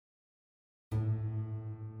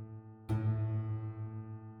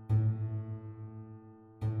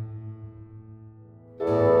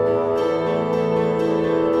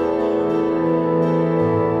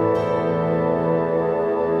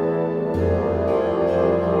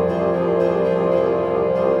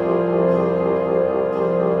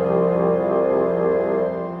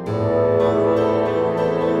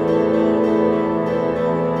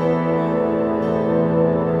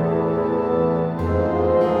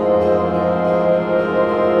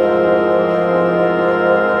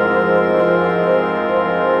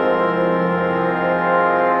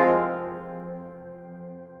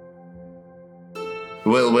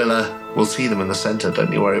see them in the centre.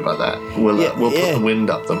 Don't you worry about that. We'll put the wind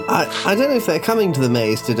up them. I don't know if they're coming to the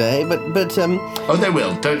maze today, but Oh, they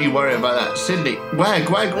will. Don't you worry about that. Sydney, wag.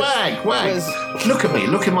 Look at me.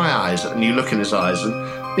 Look in my eyes. And you look in his eyes, and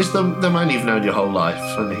it's the man you've known your whole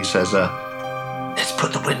life. And he says, let's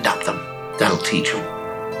put the wind up them. That'll teach them.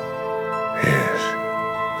 Yes,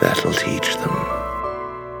 that'll teach them.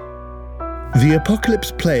 The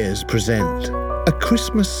Apocalypse Players present A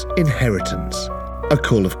Christmas Inheritance, a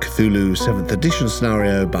Call of Cthulhu 7th edition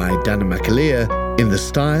scenario by Dana McAleer in the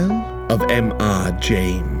style of M.R.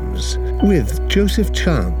 James, with Joseph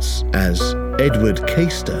Chance as Edward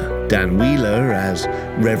Caister, Dan Wheeler as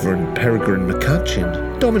Reverend Peregrine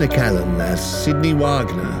McCutcheon, Dominic Allen as Sidney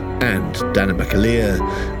Wagner, and Dana McAleer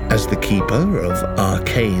as the Keeper of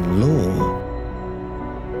Arcane Lore.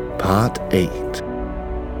 Part 8.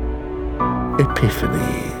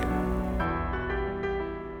 Epiphany.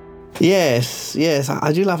 Yes,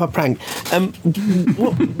 I do love a prank.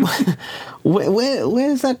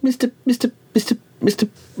 Where's that Mr.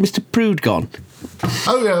 Prude gone?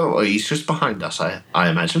 Oh, yeah, well, he's just behind us, I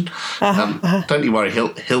imagine. Don't you worry,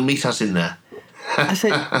 he'll meet us in there. I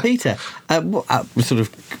say, Peter, sort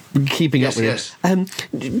of keeping up with yes.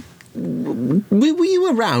 it. Were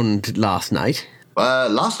you around last night?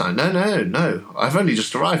 Last night? No. I've only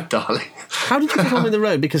just arrived, darling. How did you get on with the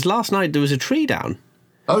road? Because last night there was a tree down.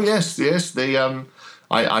 Oh yes.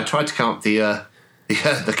 I tried to count the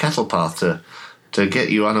cattle path to get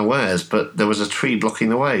you unawares, but there was a tree blocking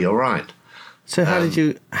the way. You're right. So how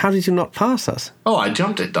did you not pass us? Oh, I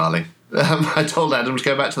jumped it, darling. I told Adam to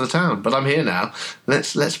go back to the town, but I'm here now.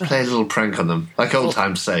 Let's play a little prank on them, like old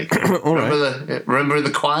times' sake. Remember in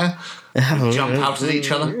the choir? Jump out at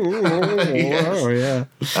each other. Yes. Oh yeah.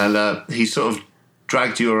 And he sort of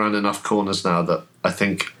dragged you around enough corners now that I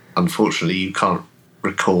think, unfortunately, you can't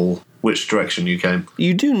recall which direction you came.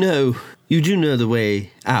 You do know the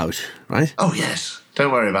way out, right? Oh yes.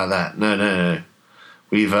 Don't worry about that. No.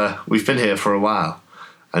 We've been here for a while,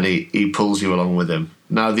 and he pulls you along with him.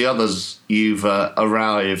 Now the others, you've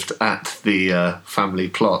arrived at the family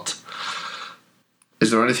plot. Is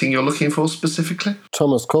there anything you're looking for specifically?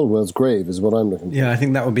 Thomas Caldwell's grave is what I'm looking for. Yeah, I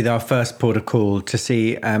think that would be our first port of call, to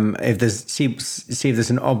see if there's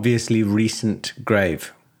an obviously recent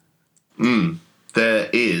grave. There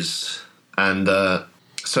is, and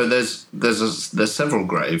so there's several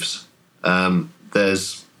graves.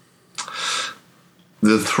 There's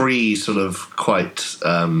the three sort of quite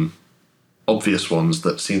obvious ones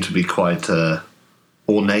that seem to be quite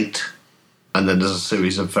ornate. And then there's a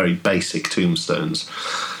series of very basic tombstones.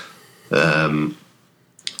 So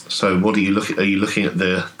what are you looking? Are you looking at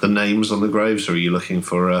the names on the graves, or are you looking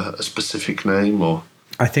for a specific name? Or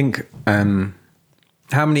I think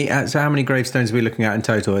how many gravestones are we looking at in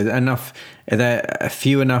total? Is there enough? Are there a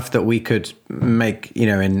few enough that we could make?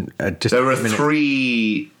 In just there are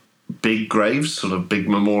three big graves, sort of big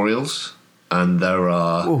memorials, and there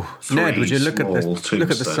are three Ned, would you look at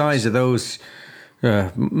the size of those?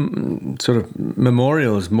 Sort of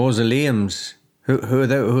memorials, mausoleums. Who are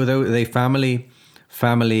they? Are they family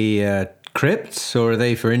crypts, or are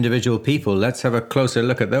they for individual people? Let's have a closer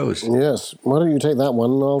look at those. Yes. Why don't you take that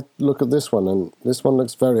one and I'll look at this one, and this one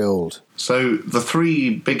looks very old. So the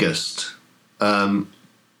three biggest, the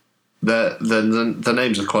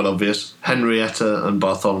names are quite obvious. Henrietta and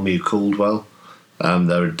Bartholomew Caldwell.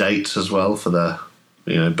 There are dates as well for their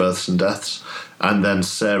births and deaths, and then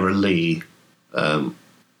Sarah Lee.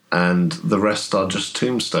 And the rest are just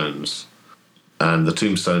tombstones. And the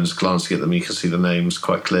tombstones, glancing at them, you can see the names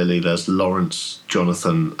quite clearly. There's Lawrence,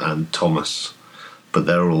 Jonathan, and Thomas, but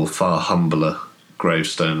they're all far humbler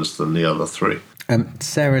gravestones than the other three.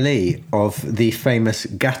 Sarah Lee of the famous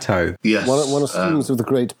Gâteau. Yes. One assumes of the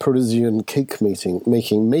great Parisian cake making.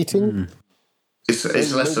 It's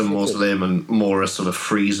less a mausoleum and more a sort of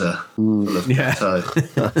freezer full of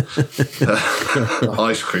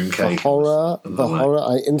ice cream cake. The horror!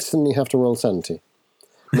 I instantly have to roll sanity.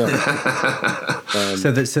 No.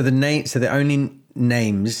 So the only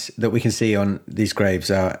names that we can see on these graves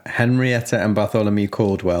are Henrietta and Bartholomew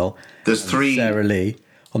Caldwell. There's three. Sarah Lee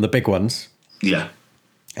on the big ones. Yeah.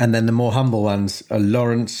 And then the more humble ones are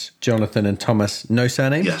Lawrence, Jonathan, and Thomas. No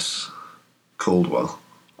surname? Yes. Caldwell.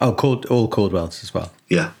 Oh, all Caldwells as well.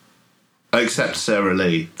 Yeah. Except Sarah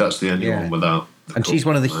Lee. That's the only one without. And she's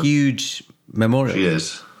one of the huge memorials. She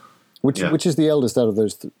is. Which is the eldest out of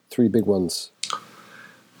those three big ones?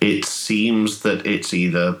 It seems that it's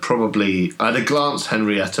either probably, at a glance,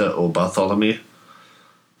 Henrietta or Bartholomew.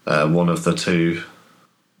 One of the two.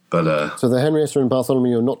 But so the Henrietta and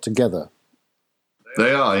Bartholomew are not together?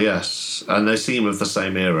 They are, yes. And they seem of the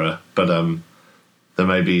same era. But there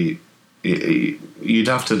may be you'd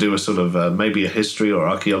have to do a sort of maybe a history or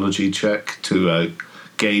archaeology check to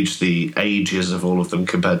gauge the ages of all of them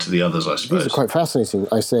compared to the others, I suppose. These are quite fascinating,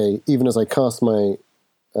 I say, even as I cast my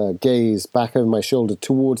gaze back over my shoulder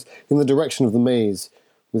in the direction of the maze,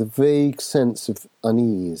 with a vague sense of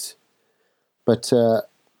unease. But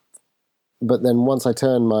then once I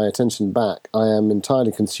turn my attention back, I am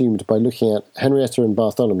entirely consumed by looking at Henrietta and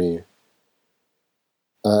Bartholomew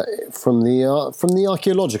from the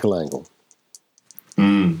archaeological angle.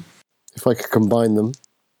 If I could combine them.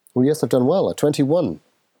 Well, yes, I've done well. At 21.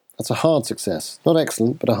 That's a hard success. Not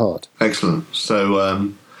excellent, but a hard. Excellent.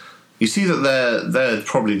 So you see that they're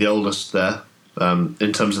probably the oldest there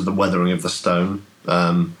in terms of the weathering of the stone.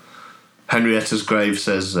 Henrietta's grave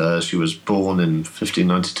says she was born in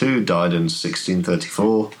 1592, died in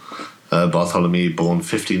 1634. Bartholomew, born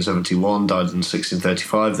 1571, died in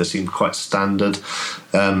 1635. They seem quite standard.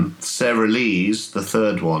 Sarah Lee's, the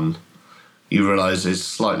third one, you realise is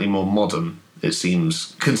slightly more modern. It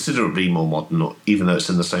seems considerably more modern, even though it's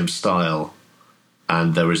in the same style.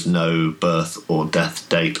 And there is no birth or death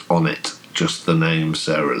date on it, just the name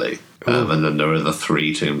Sarah Lee. And then there are the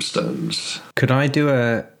 3 tombstones. Could I do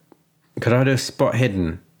a spot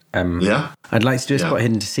hidden? Yeah? I'd like to do a spot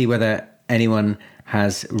hidden to see whether anyone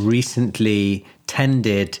has recently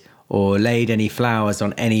tended or laid any flowers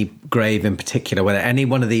on any grave in particular, whether any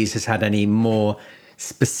one of these has had any more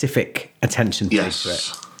specific attention paid to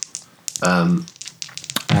it.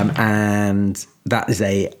 And that is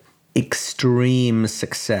a extreme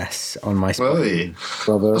success on my spot.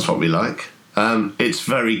 Well, that's what we like. It's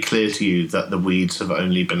very clear to you that the weeds have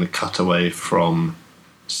only been cut away from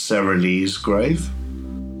Sarah Lee's grave,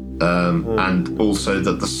 and also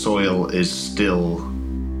that the soil is still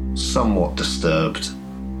somewhat disturbed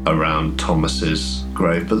around Thomas's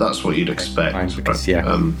grave, but that's what you'd expect. Fine, because,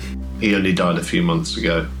 he only died a few months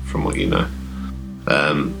ago, from what you know.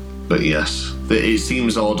 But yes, it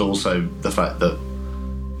seems odd also the fact that,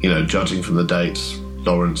 judging from the dates,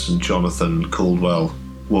 Lawrence and Jonathan Caldwell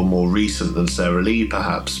were more recent than Sarah Lee,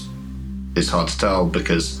 perhaps. It's hard to tell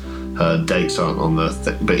because her dates aren't on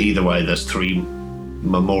the but either way, there's 3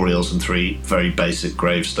 memorials and 3 very basic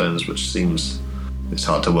gravestones, which seems it's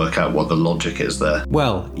hard to work out what the logic is there.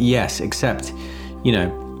 Well, yes, except,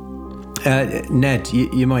 Ned,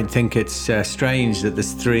 you might think it's strange that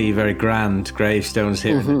there's 3 very grand gravestones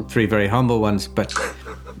here, and 3 very humble ones, but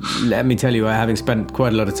let me tell you, having spent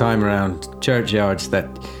quite a lot of time around churchyards, that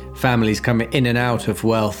families come in and out of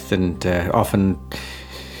wealth, and often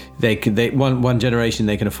one generation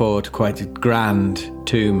they can afford quite a grand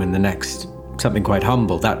tomb, and the next something quite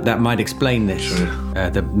humble. That might explain this. Sure.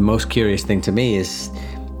 The most curious thing to me is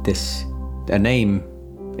a name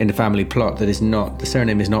in the family plot that is not, the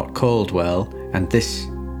surname is not Caldwell, and this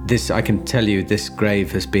I can tell you, this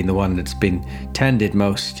grave has been the one that's been tended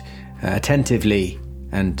most attentively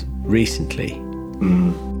and recently.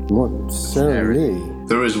 What? Sarah Lee?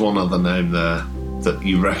 There is one other name there that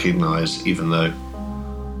you recognise, even though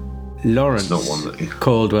Lawrence it's not one that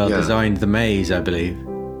Caldwell designed the maze, I believe.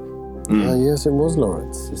 Yes, it was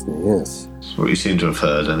Lawrence, isn't it? Yes. That's what you seem to have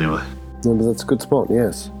heard, anyway. No, but that's a good spot,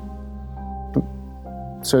 yes.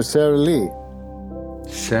 So Sarah Lee.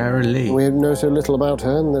 Sarah Lee. We know so little about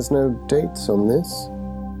her, and there's no dates on this.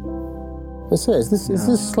 I say, is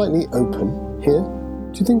this slightly open here?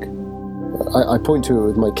 Do you think? I point to it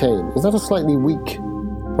with my cane. Is that a slightly weak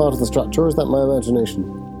part of the structure, or is that my imagination?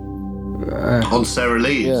 On Sarah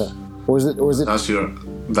Lee's? Yeah. Or is it? That's your.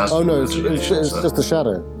 That's oh no, it's just the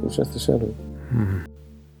shadow. It's just the shadow.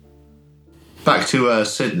 Back to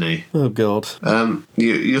Sydney. Oh God.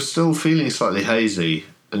 You're still feeling slightly hazy,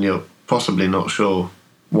 and you're possibly not sure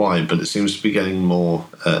why, but it seems to be getting more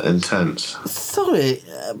intense. Sorry,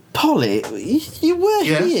 Polly, you were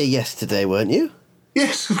here yesterday, weren't you?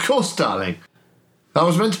 Yes, of course, darling. I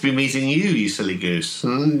was meant to be meeting you, you silly goose.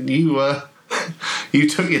 And you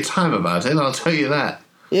took your time about it, I'll tell you that.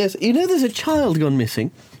 Yes, you know there's a child gone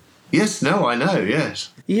missing? Yes, no, I know,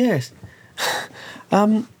 yes. Yes.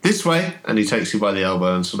 This way, and he takes you by the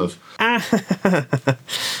elbow and sort of...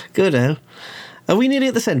 Good, Al. Are we nearly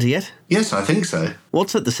at the centre yet? Yes, I think so.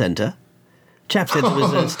 What's at the centre? Chap said there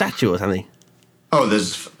was a statue or something. Oh,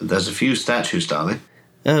 there's a few statues, darling.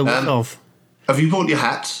 Oh, what of? Have you bought your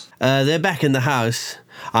hats? They're back in the house.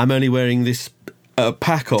 I'm only wearing this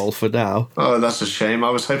pack-all for now. Oh, that's a shame.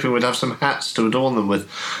 I was hoping we'd have some hats to adorn them with.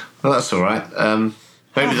 Well, that's all right.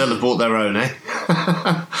 Maybe they'll have bought their own, eh?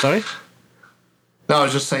 Sorry? No, I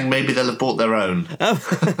was just saying maybe they'll have bought their own.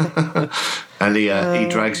 Oh. And he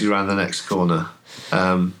drags you around the next corner.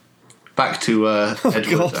 Back to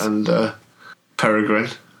Edward and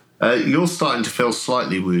Peregrine. You're starting to feel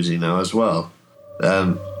slightly woozy now as well.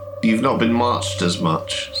 You've not been marched as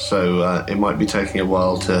much, so it might be taking a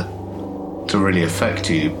while to really affect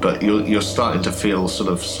you, but you're starting to feel sort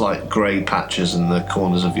of slight grey patches in the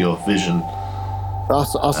corners of your vision.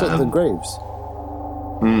 I'll set the graves.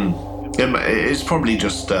 It's probably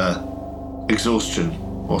just exhaustion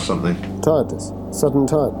or something. Tiredness. Sudden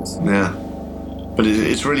tiredness. Yeah. But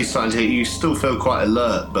it's really starting to hit you. You still feel quite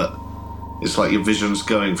alert, but it's like your vision's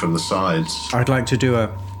going from the sides. I'd like to do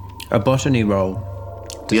a botany roll.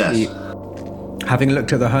 Yes. See, having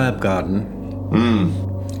looked at the herb garden,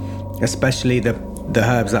 especially the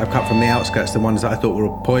herbs that I've cut from the outskirts, the ones that I thought were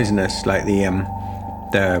poisonous, like the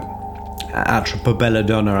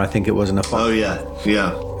Atropobelladonna, I think it was in a Oh, yeah.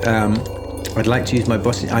 I'd like to use my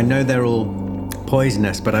botany. I know they're all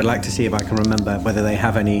poisonous, but I'd like to see if I can remember whether they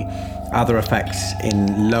have any other effects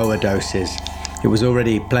in lower doses. It was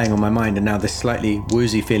already playing on my mind, and now this slightly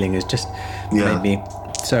woozy feeling has just made me.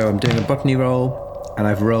 So I'm doing a botany roll, and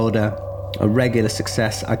I've rolled a regular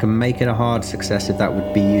success. I can make it a hard success if that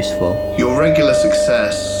would be useful. Your regular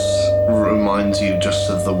success reminds you just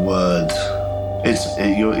of the word.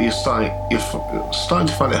 You're starting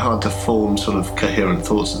to find it hard to form sort of coherent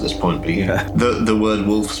thoughts at this point. But the word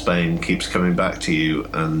wolfsbane keeps coming back to you,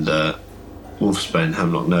 and wolfsbane,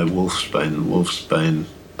 Hemlock, no, wolfsbane,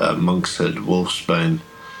 monkshood, wolfsbane,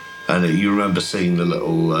 and you remember seeing the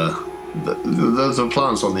little the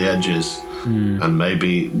plants on the edges, and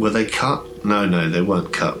maybe were they cut? No, they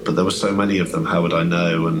weren't cut, but there were so many of them. How would I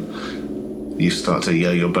know? And you start to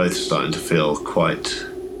you're both starting to feel quite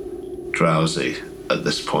drowsy at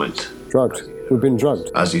this point. Drugged. We've been drugged.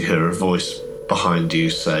 As you hear a voice behind you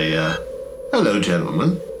say, "Hello,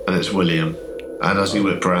 gentlemen," and it's William. And as you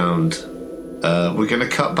whip round, we're going to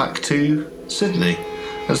cut back to Sydney.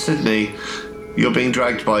 And Sydney, you're being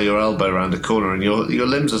dragged by your elbow around a corner, and your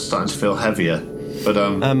limbs are starting to feel heavier. But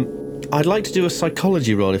I'd like to do a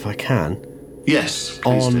psychology roll if I can. Yes,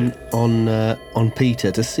 please do. On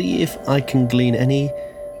Peter to see if I can glean any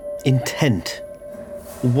intent.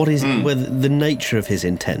 What is whether the nature of his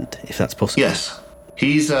intent, if that's possible? Yes,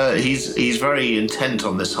 he's very intent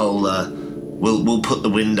on this whole. We'll put the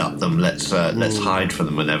wind up them. Let's hide from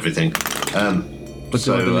them and everything. But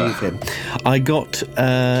do I believe him? I got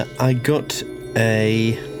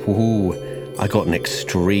an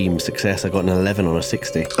extreme success. I got an 11 on a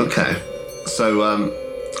 60. Okay, so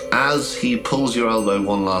as he pulls your elbow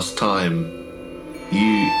one last time,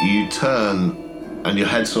 you turn and your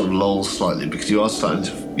head sort of lolls slightly because you're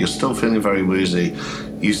still feeling very woozy.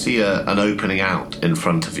 You see an opening out in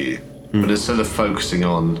front of you, but instead of focusing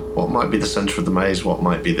on what might be the centre of the maze, what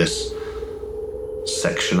might be this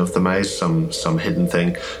section of the maze, some hidden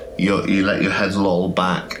thing, you let your head loll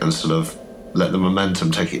back and sort of let the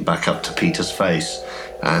momentum take it back up to Peter's face,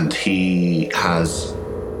 and he has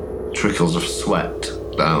trickles of sweat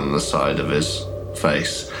down the side of his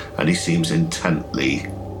face, and he seems intently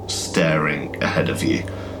staring ahead of you.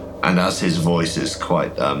 And as his voice is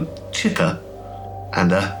quite chipper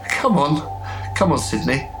and come on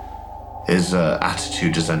Sydney, his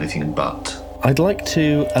attitude is anything but. I'd like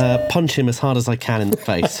to punch him as hard as I can in the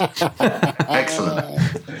face. Excellent.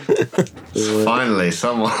 Finally,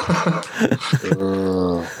 someone.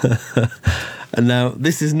 And now,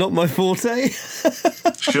 this is not my forte.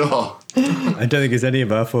 Sure. I don't think it's any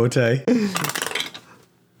of our forte.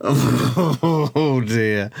 Oh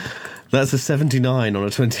dear. That's a 79 on a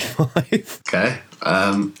 25. Okay.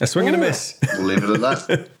 A swing and a miss. We'll leave it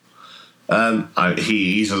at that. He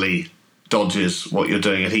easily dodges what you're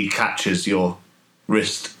doing, and he catches your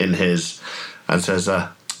wrist in his and says,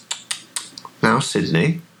 "Now,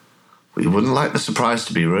 Sydney, we wouldn't like the surprise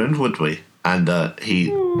to be ruined, would we?" And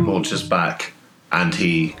he launches back and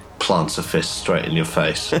he plants a fist straight in your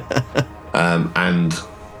face. And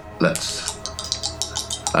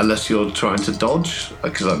unless you're trying to dodge,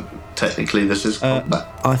 because technically this is combat.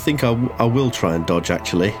 I think I will try and dodge,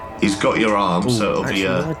 actually. He's got your arm, so it'll be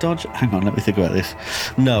will I dodge? Hang on, let me think about this.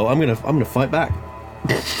 No, I'm gonna fight back.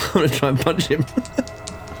 I'm gonna try and punch him.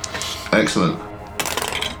 Excellent.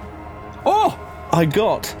 Oh, I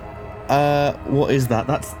got. What is that?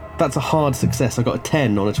 That's a hard success. I got a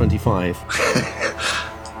 10 on a 25.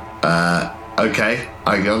 Okay,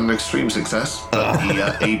 I got an extreme success, but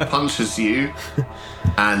he punches you,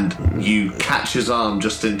 and you catch his arm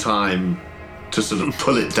just in time to sort of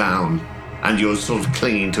pull it down, and you're sort of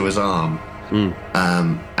clinging to his arm.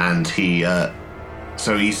 And he,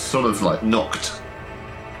 so he's sort of like knocked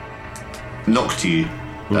you,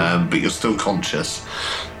 but you're still conscious.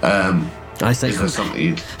 I say, is there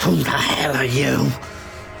something who the hell are you?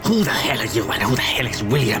 Who the hell are you, and who the hell is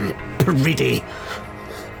William Peretti?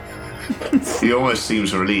 He almost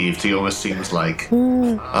seems relieved. He almost seems like,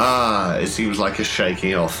 it seems like a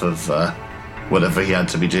shaking off of whatever he had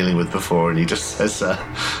to be dealing with before, and he just says,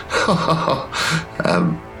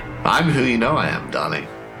 I'm who you know I am, darling.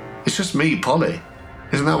 It's just me, Polly.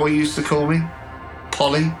 Isn't that what you used to call me?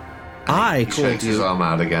 Polly? I He called shakes his you. arm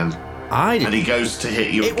out again, I and did. he goes to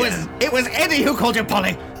hit you again. It was Eddie who called you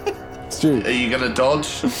Polly. Stu, Are you going to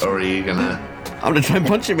dodge, or are you going to I'm going to try and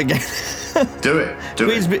punch him again. do it? Do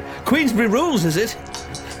it. Queensbury rules, is it?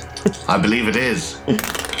 I believe it is.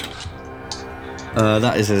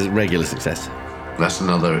 That is a regular success. That's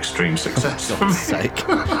another extreme success. For God's sake.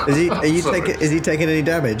 Is he taking any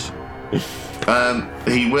damage?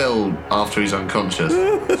 He will after he's unconscious.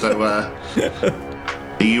 So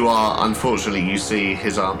you are, unfortunately, you see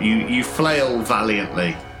his arm. You flail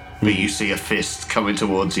valiantly, but you see a fist coming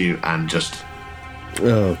towards you and just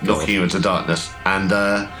Oh, God. knocking you into darkness. And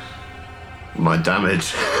my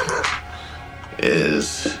damage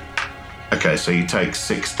is... Okay, so you take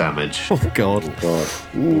 6 damage, Oh, God.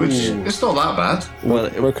 which it's not that bad. Well,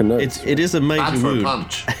 broken nose. it is a major Bad for a wound.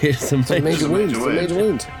 punch. It's a major, Major wound. major It's a major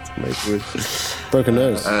wound. major wound. Broken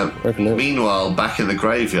nose. Broken nose. Meanwhile, back in the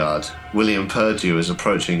graveyard, William Purdue is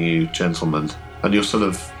approaching you, gentlemen, and you're sort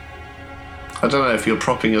of... I don't know if you're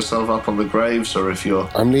propping yourself up on the graves or if you're...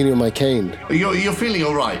 I'm leaning on my cane. You're feeling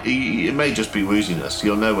all right. It may just be wooziness.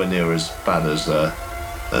 You're nowhere near as bad as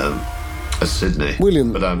Sydney.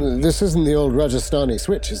 William, But, this isn't the old Rajasthani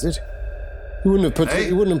switch, is it? You wouldn't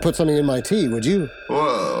have put something in my tea, would you?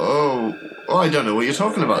 I don't know what you're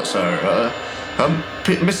talking about, sir.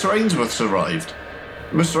 Mr. Ainsworth's arrived.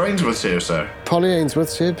 Mr. Ainsworth's here, sir. Polly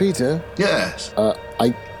Ainsworth's here, Peter. Yes.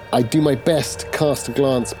 I do my best to cast a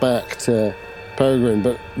glance back to Peregrine,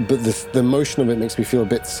 but the motion of it makes me feel a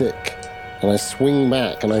bit sick. And I swing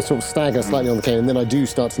back and I sort of stagger slightly on the cane, and then I do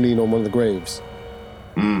start to lean on one of the graves.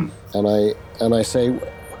 And I say,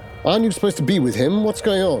 aren't you supposed to be with him? What's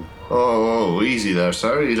going on? Oh, easy there,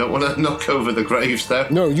 sir. You don't want to knock over the graves there.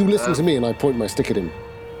 No, you listen to me, and I point my stick at him.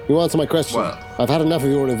 You answer my question. Well- I've had enough of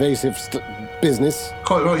your evasive business,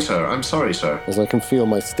 Quite right, sir. I'm sorry, sir. as I can feel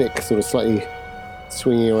my stick sort of slightly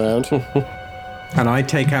swinging around. And I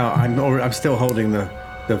take out. I'm still holding the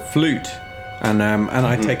flute, and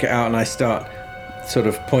I take it out and I start sort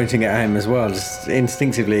of pointing it at him as well. Just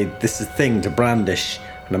instinctively, this is a thing to brandish,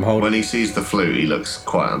 and I'm holding. When he sees the flute, he looks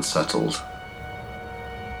quite unsettled.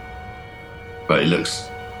 But he looks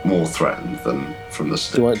more threatened than from the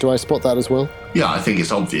stick. Do I spot that as well? Yeah, I think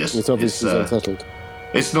it's obvious. It's obvious he's unsettled.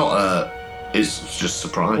 It's not it's just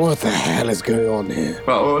surprise. What the hell is going on here?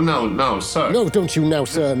 Well, no, sir. No, don't you now,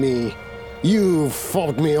 sir, me. You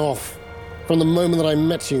fobbed me off from the moment that I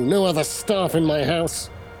met you. No other staff in my house.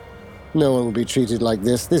 No one will be treated like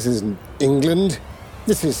this. This isn't England.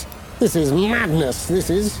 This is madness. This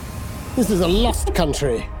is a lost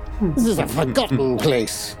country. This is a forgotten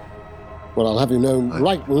place. Well, I'll have you know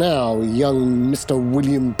right now, young Mr.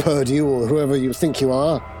 William Purdue, or whoever you think you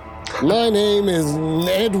are. My name is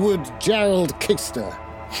Edward Gerald Kister,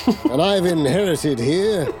 and I've inherited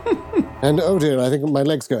here. And oh dear, I think my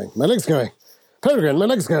leg's going. My leg's going. Peregrine, my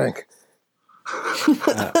leg's going.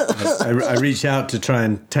 I reach out to try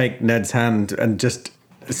and take Ned's hand and just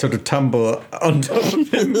sort of tumble on top of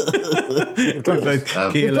him. You Keel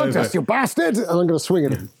drugged over. us, you bastard! And I'm going to swing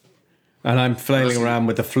at him. And I'm flailing around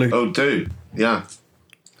with the flute. Oh, do. Yeah.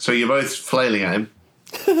 So you're both flailing at him.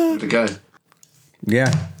 Give it a go.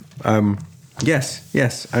 Yeah.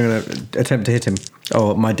 Yes. I'm going to attempt to hit him.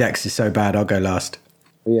 Oh, my dex is so bad, I'll go last.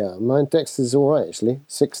 Yeah, my dex is all right, actually.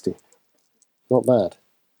 60. Not bad.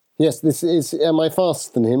 Yes, this is... Am I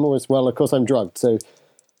faster than him? Or as well, of course, I'm drugged, so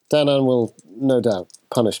Danan will no doubt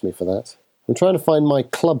punish me for that. I'm trying to find my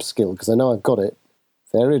club skill, because I know I've got it.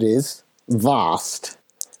 There it is. Vast.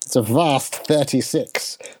 It's a vast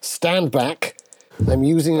 36. Stand back. I'm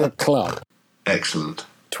using a club. Excellent.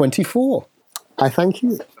 24. I thank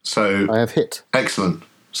you. So, I have hit. excellent.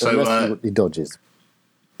 Unless So, he dodges.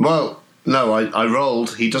 well, no, I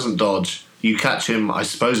rolled. He doesn't dodge. You catch him, I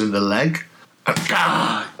suppose, in the leg. And,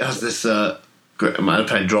 as this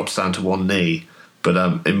Manapane drops down to one knee,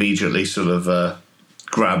 but immediately sort of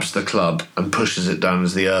grabs the club and pushes it down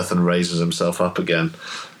into the earth and raises himself up again.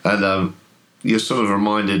 And you're sort of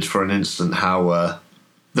reminded for an instant how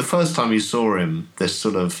the first time you saw him, this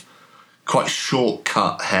sort of quite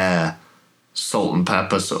short-cut hair, salt and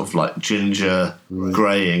pepper, sort of like ginger,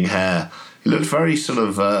 greying hair. He looked very sort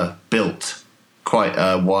of built, quite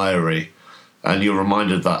wiry, and you're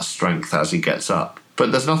reminded of that strength as he gets up.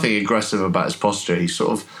 But there's nothing aggressive about his posture. He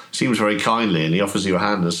sort of seems very kindly, and he offers you a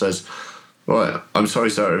hand and says, "Well, I'm sorry,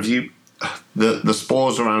 sir. If you the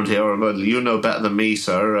spores around here, you know better than me,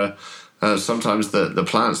 sir. sometimes the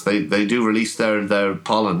plants, they do release their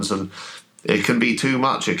pollens, and it can be too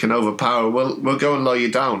much. It can overpower. We'll go and lie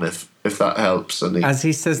you down if that helps. And as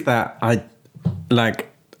he says that, I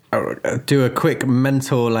do a quick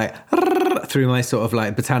mental through my sort of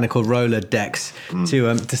like botanical Rolodex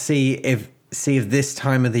to see if this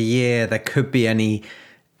time of the year there could be any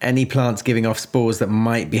plants giving off spores that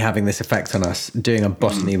might be having this effect on us. Doing a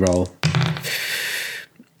botany roll,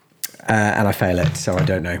 and I fail it, so I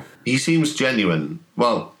don't know. He seems genuine.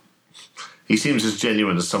 Well, he seems as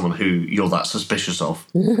genuine as someone who you're that suspicious of.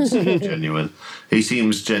 Genuine. He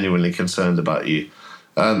seems genuinely concerned about you.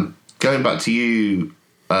 Going back to you,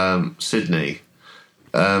 Sydney,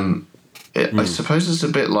 I suppose it's a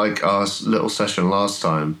bit like our little session last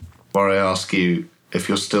time where I ask you if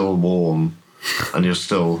you're still warm and you're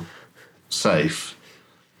still safe,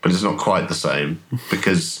 but it's not quite the same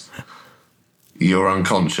because you're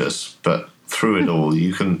unconscious, but through it all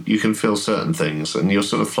you can feel certain things, and you're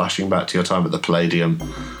sort of flashing back to your time at the Palladium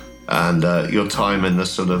and your time in the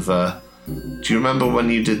sort of do you remember when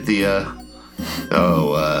you did the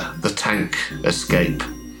tank escape?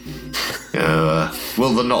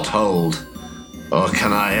 Will the knot hold? Or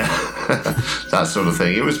can I... that sort of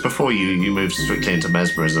thing. It was before you moved strictly into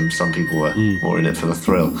mesmerism. Some people were more in it for the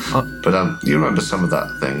thrill. But you remember some of that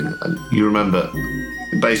thing. And you remember...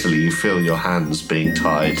 Basically, you feel your hands being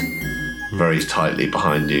tied very tightly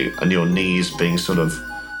behind you and your knees being sort of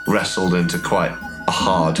wrestled into quite a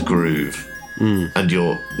hard groove and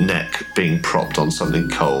your neck being propped on something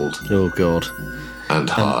cold. Oh, God. And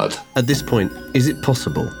hard. At this point, is it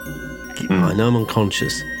possible... I know I'm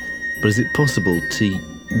unconscious, but is it possible to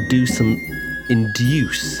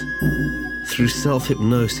induce through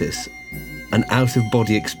self-hypnosis an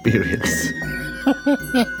out-of-body experience?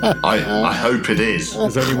 I hope it is.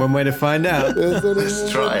 There's only one way to find out.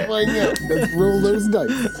 Let's try it. Let's roll those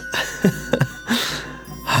dice.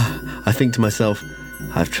 I think to myself,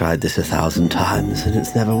 I've tried this 1,000 times and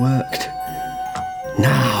it's never worked.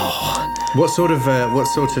 Now,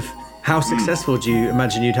 how successful do you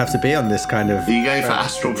imagine you'd have to be on this kind of... Are you going for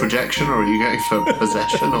astral projection or are you going for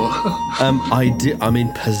possession? Or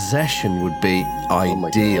possession would be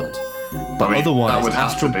ideal. But otherwise, that would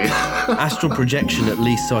have to be. astral projection at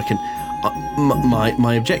least, so I can...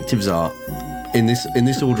 my objectives are, in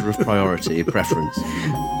this order of priority, preference,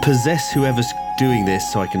 possess whoever's doing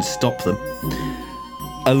this so I can stop them,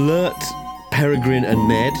 alert Peregrine and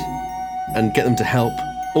Ned and get them to help,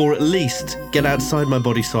 or at least get outside my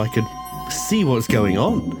body so I could see what's going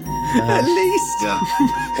on. At least. Yeah.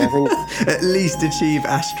 I think At least achieve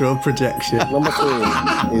astral projection. number 3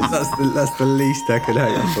 is... That's the least I could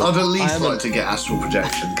hope for. I'd at least like to get astral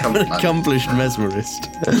projection. Come An on. accomplished mesmerist.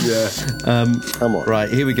 Yeah. Come on. Right,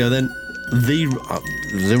 here we go then. The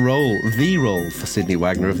role for Sidney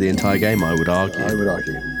Wagner of the entire game, I would argue. I would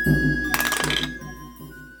argue.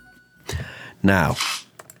 Now,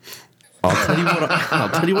 I'll tell you what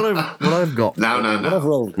I've got. No. I've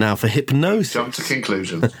rolled. Now, for hypnosis, Jump to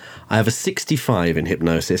conclusions. I have a 65 in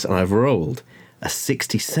hypnosis, and I've rolled a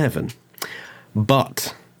 67.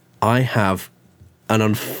 But I have an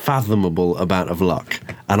unfathomable amount of luck,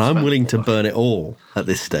 and I'm willing to burn it all at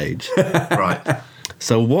this stage. Right.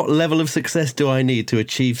 So what level of success do I need to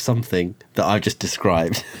achieve something that I've just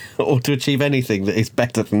described, or to achieve anything that is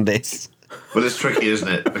better than this? Well, it's tricky, isn't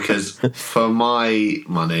it? Because for my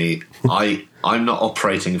money, I'm not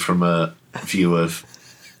operating from a view of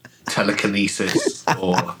telekinesis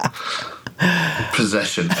or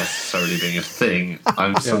possession necessarily being a thing.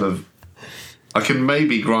 I'm sort of... I can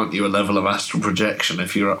maybe grant you a level of astral projection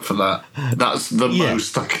if you're up for that. That's the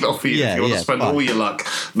most I can offer you. If you want to spend all your luck,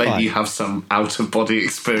 maybe you have some out-of-body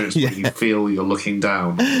experience where you feel you're looking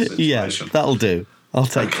down on the situation. That'll do. I'll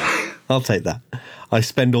take that. I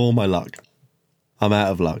spend all my luck. I'm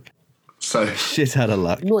out of luck. So Shit out of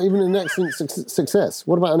luck. Not even an excellent success.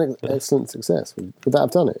 What about an excellent success? Would that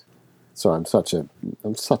have done it? Sorry, I'm such a...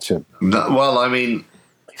 well, I mean,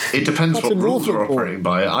 it depends That's what a rules Norfolk are operating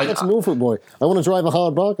by. That's a Norfolk boy. I want to drive a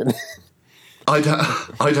hard bargain. I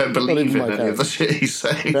don't believe even in my any of the shit he's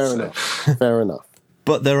saying. Fair enough.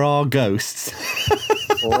 But there are ghosts.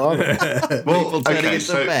 Or are there? Well, Turning okay, into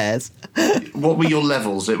so bears. what were your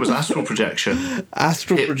levels? It was astral projection,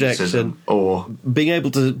 Astral projection, hypnotism, or being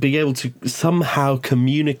able to somehow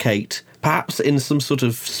communicate, perhaps in some sort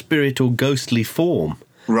of spirit or ghostly form,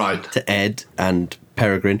 right. to Ed and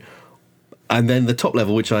Peregrine. And then the top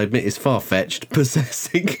level, which I admit is far-fetched,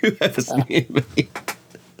 possessing whoever's near me.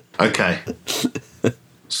 Okay.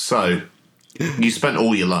 So, you spent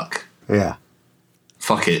all your luck. Yeah.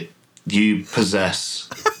 Fuck it. You possess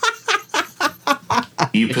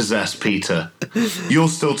You possess Peter. You're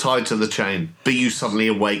still tied to the chain, but you suddenly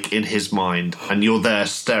awake in his mind, and you're there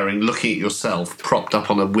staring, looking at yourself, propped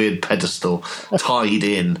up on a weird pedestal, tied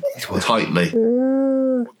in tightly.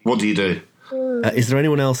 What do you do? Is there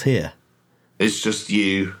anyone else here? It's just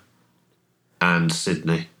you and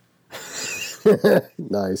Sydney.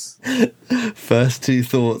 Nice. First two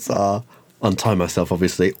thoughts are untie myself,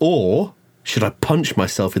 obviously, or should I punch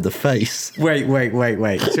myself in the face? Wait.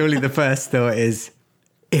 Surely the first thought is,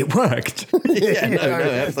 it worked. Yeah, no,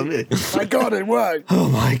 absolutely. My God, it worked. Oh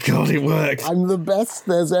my God, it worked. I'm the best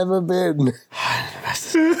there's ever been.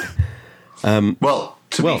 Well,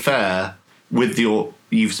 to be fair,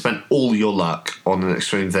 you've spent all your luck on an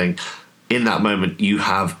extreme thing. In that moment, you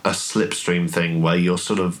have a slipstream thing where you're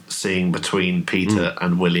sort of seeing between Peter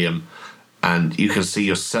and William, and you can see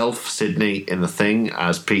yourself, Sydney, in the thing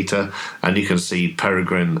as Peter, and you can see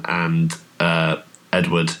Peregrine and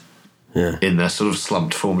Edward in their sort of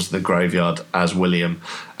slumped forms in the graveyard as William,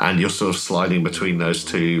 and you're sort of sliding between those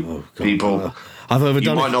two people. I've overdone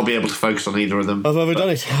You it. might not be able to focus on either of them. I've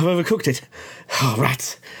overdone it. I've overcooked it. Oh,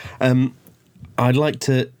 rats. I'd like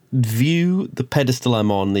to view the pedestal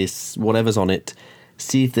I'm on, this whatever's on it,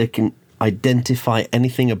 see if they can identify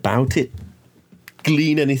anything about it,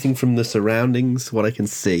 glean anything from the surroundings, what I can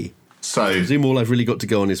see. So I presume all I've really got to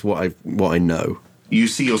go on is what I know. you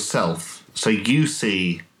see yourself. So you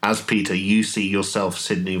see, as Peter, you see yourself,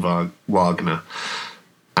 Sidney Wagner,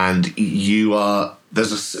 and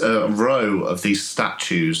there's a row of these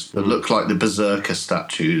statues that look like the Berserker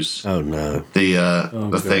statues. Oh no.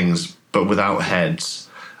 The things, but without heads.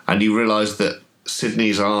 And you realise that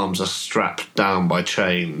Sidney's arms are strapped down by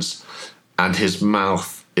chains, and his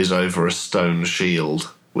mouth is over a stone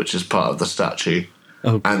shield, which is part of the statue.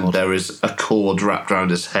 Oh, God. And there is a cord wrapped around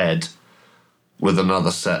his head with another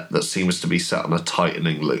set that seems to be set on a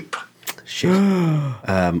tightening loop. Shit.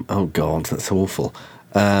 Oh God, that's awful.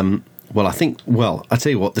 I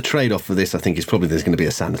tell you what, the trade-off for this, I think, is probably there's going to be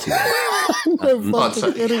a sanity. No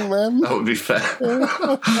fucking kidding, man. That would be fair.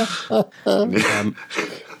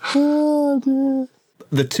 Oh, dear.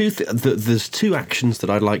 There's two actions that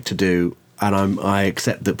I'd like to do, and I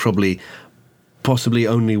accept that possibly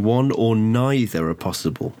only one or neither are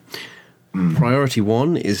possible. Priority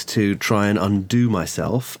one is to try and undo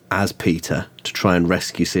myself as Peter to try and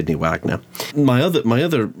rescue Sidney Wagner. My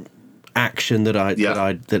other action an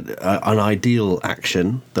ideal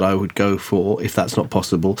action that I would go for, if that's not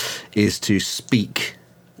possible, is to speak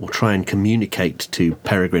or try and communicate to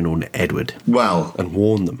Peregrine or Edward. Well, and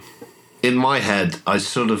warn them. in my head, I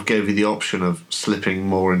sort of gave you the option of slipping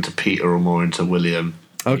more into Peter or more into William.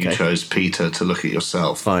 Okay. You chose Peter to look at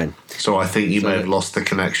yourself. Fine. So I think you may have lost the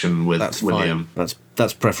connection with That's William. Fine.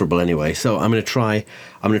 That's preferable anyway. So I'm going to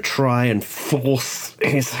try and force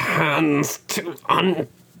his hands to undo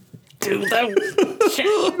the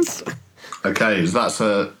chains. Okay, so that's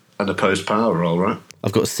an opposed power roll, right?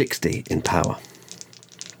 I've got 60 in power.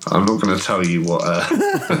 I'm not going to tell you what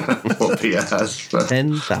what Peter has. But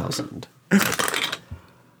 10,000.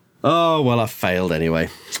 Oh, well, I failed anyway.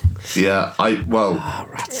 yeah,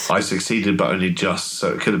 Rats. I succeeded, but only just,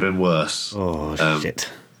 so it could have been worse. Oh, shit.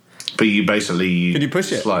 But you basically... Can you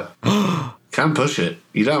push it? Can push it.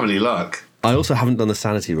 You don't have any luck. I also haven't done the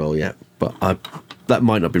sanity roll yet, but that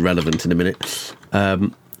might not be relevant in a minute.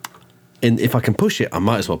 If I can push it, I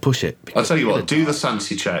might as well push it. I'll tell you what, do the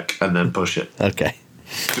sanity check and then push it. Okay.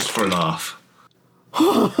 Just for a laugh.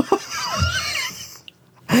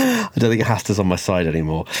 I don't think Haster's on my side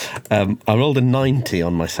anymore. I rolled a 90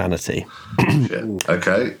 on my sanity. Shit.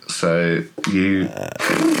 Okay, so you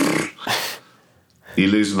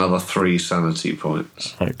lose another 3 sanity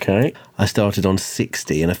points. Okay. I started on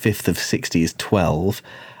 60, and a fifth of 60 is 12,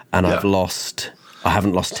 and Yeah. I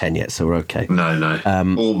haven't lost 10 yet, so we're okay. No.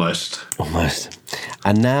 Almost. Almost.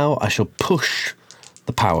 And now I shall push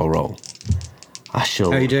the power roll. I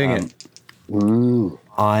shall... How are you doing it?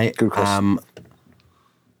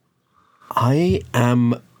 I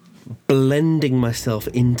am blending myself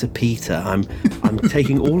into Peter. I'm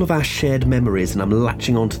taking all of our shared memories and I'm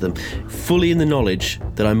latching onto them, fully in the knowledge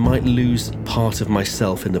that I might lose part of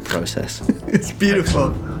myself in the process. It's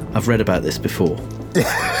beautiful. I've read about this before.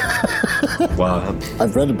 Wow.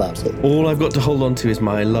 I've read about it. All I've got to hold on to is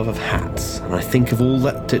my love of hats, and I think of all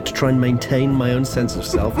that to try and maintain my own sense of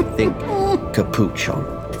self. I think capuchon,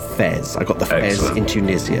 fez. I got the fez Excellent. in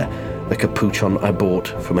Tunisia. The capuchon I bought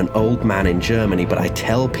from an old man in Germany, but I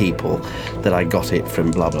tell people that I got it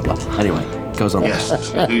from blah, blah, blah. Anyway, it goes on.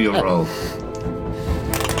 Yes, do your roll.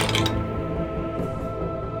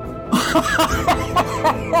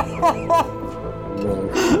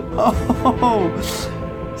 Oh,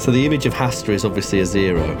 So the image of Hasta is obviously a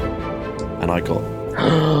 0, and I got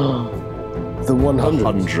The 100.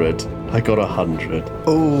 100. I got 100.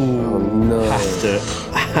 Oh no.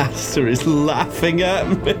 Hasta is laughing at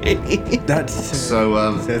me.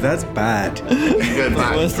 So that's bad. You go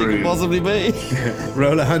back Worst thing through. could possibly be.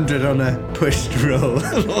 Roll 100 on a pushed roll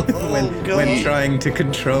when trying to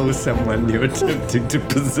control someone you're attempting to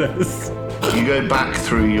possess. You go back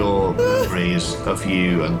through your memories of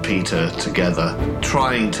you and Peter together,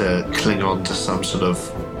 trying to cling on to some sort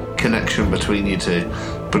of connection between you two.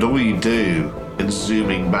 But all you do in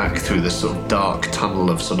zooming back through this sort of dark tunnel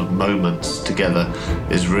of sort of moments together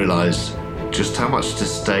is realise just how much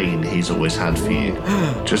disdain he's always had for you.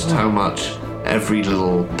 Just how much every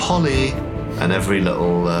little Polly and every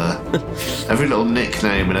little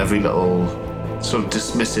nickname and every little sort of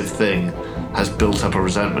dismissive thing has built up a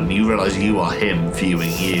resentment. You realise you are him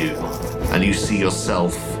viewing you, and you see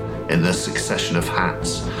yourself in the succession of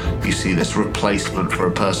hats. You see this replacement for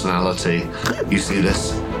a personality. You see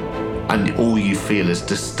this, and all you feel is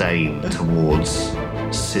disdain towards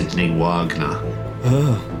Sidney Wagner.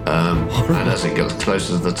 And as it gets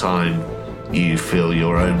closer to the time, you feel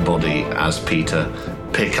your own body as Peter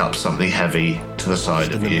pick up something heavy to the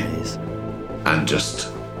side of you and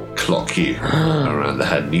just clock you around the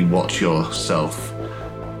head, and you watch yourself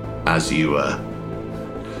as you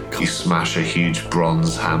smash a huge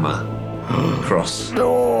bronze hammer across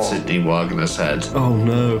Sidney Wagner's head. Oh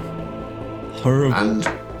no. Horrible. And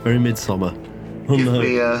very Midsummer. Oh give no.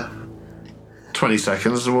 me 20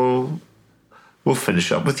 seconds and we'll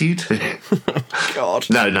finish up with you two. God.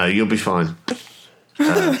 No, you'll be fine.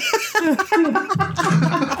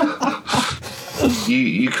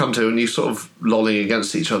 You come to and you're sort of lolling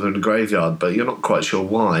against each other in the graveyard, but you're not quite sure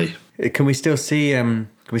why. Can we still see?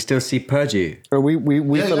 Purdue? Oh,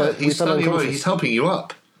 we fell He's standing over, unconscious. he's helping you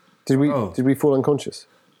up. Did we fall unconscious?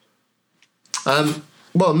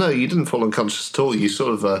 Well, no, you didn't fall unconscious at all. You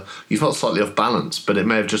sort of you felt slightly off balance, but it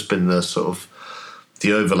may have just been the sort of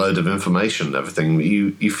the overload of information and everything.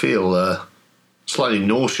 You feel slightly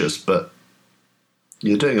nauseous, but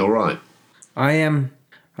you're doing all right. I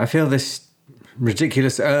feel this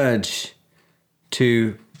ridiculous urge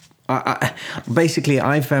to. Basically,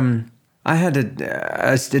 I had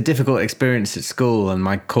a difficult experience at school and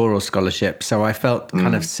my choral scholarship, so I felt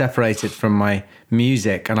kind of separated from my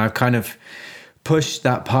music, and I've kind of pushed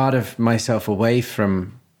that part of myself away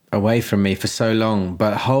from me for so long.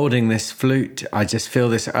 But holding this flute, I just feel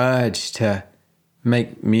this urge to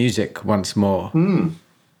make music once more. And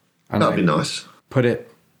That'd be nice.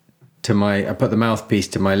 I put the mouthpiece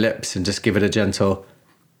to my lips and just give it a gentle.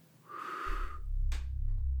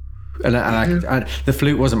 And the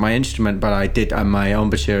flute wasn't my instrument, but I did. My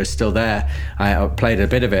embouchure is still there. I played a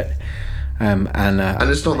bit of it, and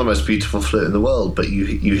it's not the most beautiful flute in the world, but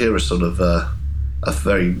you hear a sort of a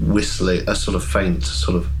very whistly, a sort of faint,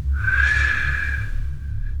 sort of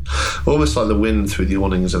almost like the wind through the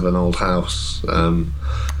awnings of an old house.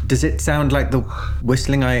 Does it sound like the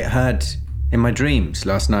whistling I heard in my dreams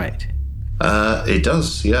last night? It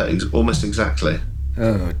does, yeah, almost exactly.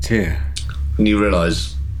 Oh dear! And you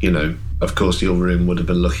realise, of course, your room would have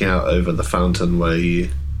been looking out over the fountain where you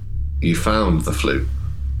found the flute.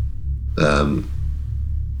 But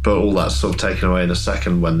all that's sort of taken away in a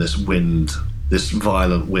second when this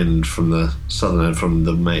violent wind from the southern end, from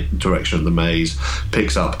the direction of the maze,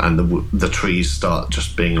 picks up, and the trees start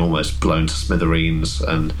just being almost blown to smithereens,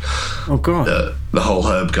 and oh god, the whole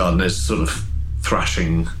herb garden is sort of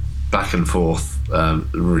thrashing back and forth,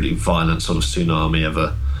 really violent sort of tsunami of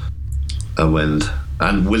a wind.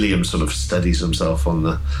 And William sort of steadies himself on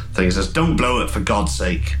the thing and says, "Don't blow it, for God's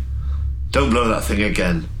sake. Don't blow that thing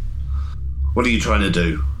again. What are you trying to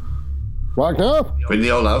do? Wagner! Bring the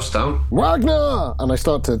old house down?" Wagner! And I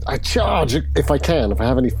charge if I can, if I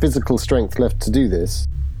have any physical strength left to do this.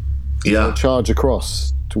 Yeah. I'll charge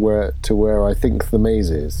across to where I think the maze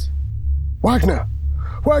is. Wagner!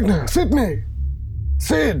 Sidney!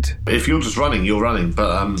 Sid! If you're just running, you're running,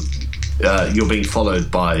 but you're being followed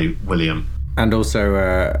by William. And also,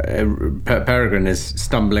 Peregrine is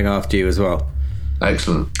stumbling after you as well.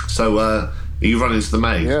 Excellent. So, are you running to the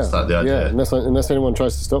maze? Yeah, Is that the idea? yeah. Unless anyone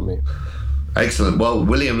tries to stop me. Excellent. Well,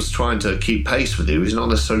 William's trying to keep pace with you. He's not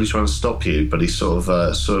necessarily trying to stop you, but he's sort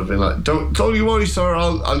of being like, "Don't you worry, sir.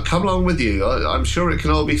 I'll come along with you. I'm sure it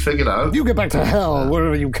can all be figured out." You get back to hell,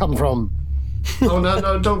 wherever you come from. Oh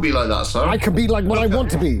no, don't be like that, sir. I can be like what I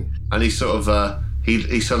want to be. And he sort of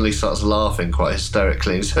he suddenly starts laughing quite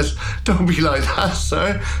hysterically and says, "Don't be like that,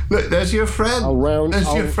 sir. Look, there's your friend.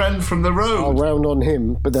 Your friend from the road." I'll round on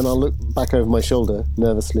him, but then I'll look back over my shoulder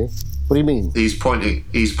nervously. What do you mean? He's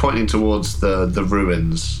pointing towards the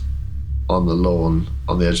ruins on the lawn,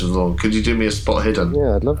 on the edge of the lawn. Could you do me a spot hidden?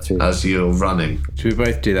 Yeah, I'd love to. As you're running. Should we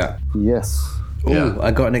both do that? Yes. Yeah.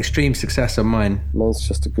 I got an extreme success on mine. Mine's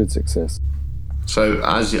just a good success. So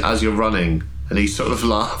as you're running, and he sort of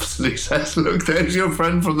laughs and he says, "Look, there's your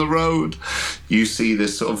friend from the road." You see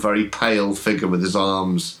this sort of very pale figure with his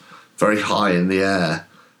arms very high in the air,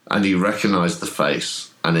 and you recognise the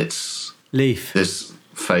face, and it's Leaf. this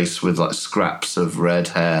face with like scraps of red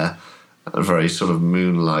hair, a very sort of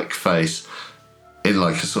moon-like face, in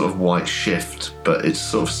like a sort of white shift, but it's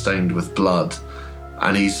sort of stained with blood.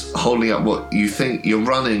 And he's holding up what you think you're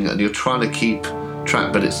running, and you're trying to keep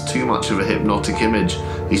track, but it's too much of a hypnotic image.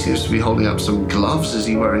 He seems to be holding up some gloves. Is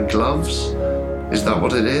he wearing gloves? Is that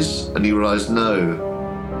what it is? And you realise,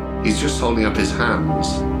 no, he's just holding up his hands,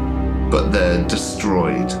 but they're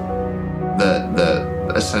destroyed.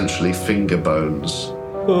 They're essentially finger bones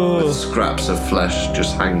with scraps of flesh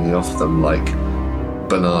just hanging off them like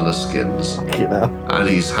banana skins. And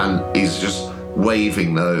he's just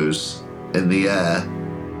waving those in the air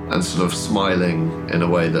and sort of smiling in a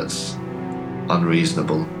way that's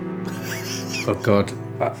unreasonable. Oh God.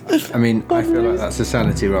 I mean, I feel like that's a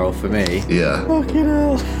sanity roll for me. Yeah. Fucking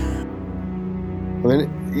hell. I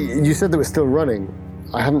mean, you said that we're still running.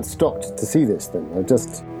 I haven't stopped to see this then. I've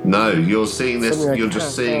just... No, you're seeing this, you're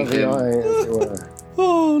just seeing him.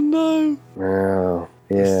 Oh no! Wow.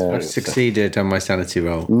 Yeah. I've succeeded on my sanity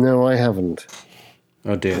roll. No, I haven't.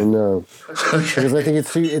 Oh dear. No. Because I think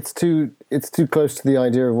it's too close to the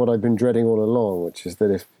idea of what I've been dreading all along, which is that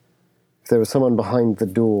if there was someone behind the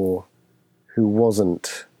door who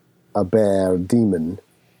wasn't a bear demon...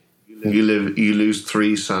 You lose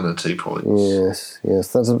 3 sanity points.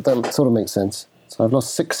 Yes. That sort of makes sense. So I've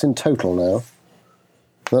lost 6 in total now.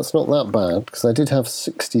 That's not that bad, because I did have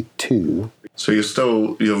 62. So you're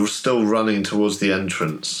still running towards the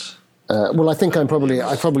entrance. Well, I think I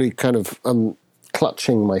probably kind of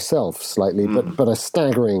clutching myself slightly, but a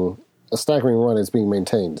staggering run is being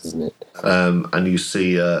maintained, isn't it? And you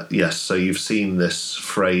see, yes, so you've seen this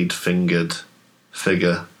frayed-fingered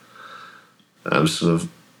figure sort of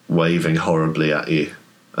waving horribly at you,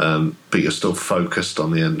 but you're still focused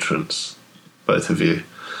on the entrance, both of you.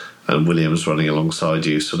 And William's running alongside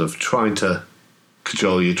you, sort of trying to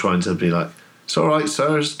cajole you, trying to be like, "It's all right,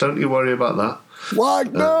 sirs, don't you worry about that."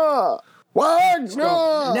 Wagner!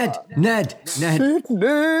 Ned!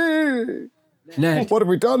 Sydney! Ned! What have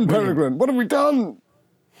we done, Peregrine? What have we done?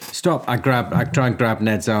 Stop! I try and grab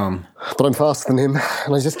Ned's arm. But I'm faster than him,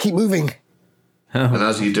 and I just keep moving. And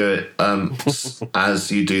as you do it,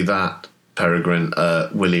 as you do that, Peregrine,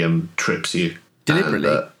 William trips you. Deliberately?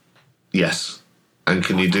 And, yes. And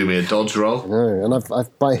can you do me a dodge roll? No, and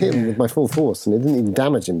I've by hit him with my full force, and it didn't even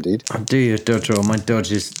damage him, dude. I'll do your dodge roll. My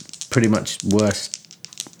dodge is pretty much worst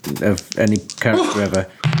of any character ever.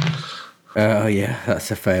 Oh yeah,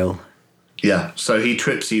 that's a fail. Yeah, so he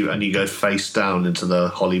trips you and you go face down into the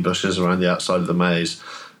holly bushes around the outside of the maze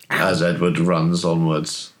as Edward runs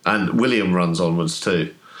onwards. And William runs onwards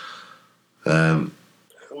too.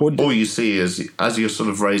 All you see is, as you're sort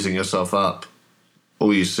of raising yourself up,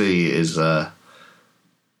 all you see is the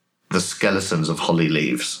skeletons of holly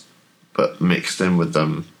leaves, but mixed in with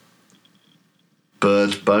them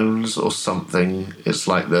bird bones or something. It's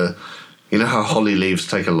like you know how holly leaves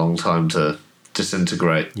take a long time to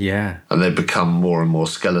disintegrate? Yeah. And they become more and more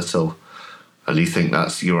skeletal. And you think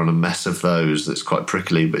you're on a mess of those that's quite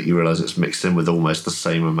prickly, but you realise it's mixed in with almost the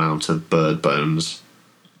same amount of bird bones,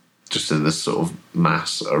 just in this sort of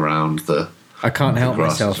mass around the... I can't help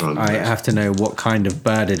grasses myself. around the I place. have to know what kind of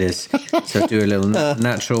bird it is. So do a little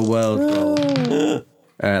natural world roll.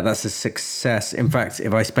 That's a success. In fact,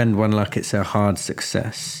 if I spend 1 luck, it's a hard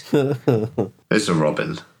success. It's a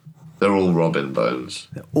robin. They're all robin bones.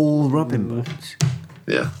 They're all robin bones.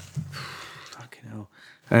 Yeah. Fucking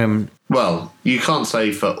hell. Well, you can't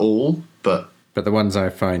say for all, but But the ones I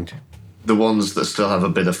find. the ones that still have a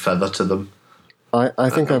bit of feather to them. I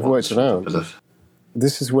think I've worked it A out. bit of-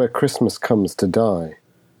 This is where Christmas comes to die.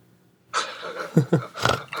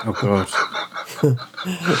 Oh God.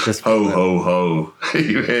 Just Ho, ho, ho.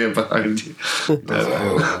 You hear behind you.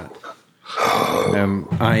 No.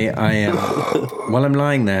 while I'm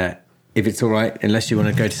lying there, if it's all right, unless you want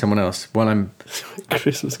to go to someone else, while I'm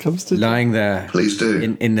Christmas comes to lying there, Please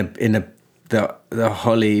do. in the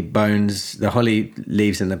holly bones, the holly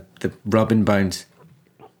leaves, and the robin bones.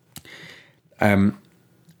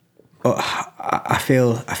 I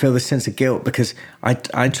feel this sense of guilt because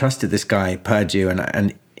I trusted this guy Purdue,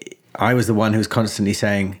 and I was the one who was constantly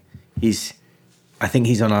saying I think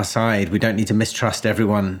he's on our side. We don't need to mistrust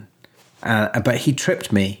everyone. But he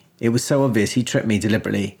tripped me. It was so obvious. He tripped me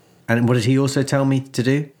deliberately. And what did he also tell me to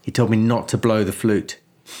do? He told me not to blow the flute.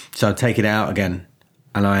 So I'll take it out again,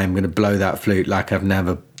 and I am going to blow that flute like I've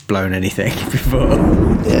never blown anything before.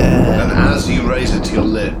 Yeah. And as you raise it to your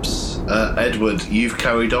lips, Edward, you've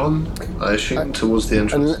carried on, I assume, towards the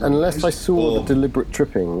entrance. Unless I saw the deliberate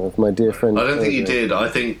tripping of my dear friend. I don't think you did. I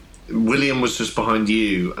think William was just behind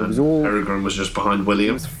you, and Peregrine was just behind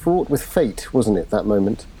William. It was fraught with fate, wasn't it, that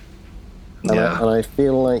moment? And I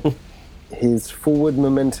feel like his forward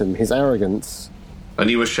momentum, his arrogance... And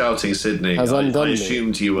you were shouting, Sydney. Has undone me. I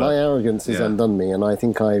assumed you were. My arrogance has undone me, and I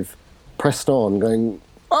think I've pressed on, going,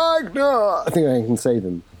 I think I can save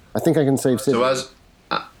him. I think I can save Sydney. So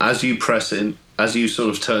as you press in, as you sort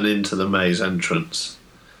of turn into the maze entrance,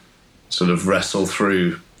 sort of wrestle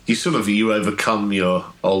through, you overcome your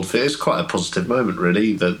old fear. It's quite a positive moment,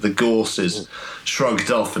 really. The gorse is shrugged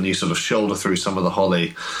off, and you sort of shoulder through some of the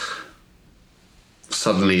holly.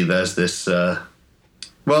 Suddenly there's this...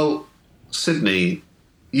 Sydney,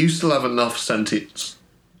 you still have enough sentience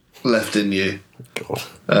left in you. God.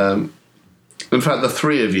 In fact, the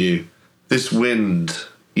three of you, this wind,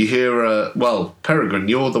 you hear... Peregrine,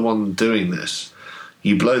 you're the one doing this.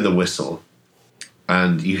 You blow the whistle,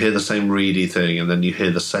 and you hear the same reedy thing, and then you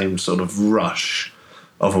hear the same sort of rush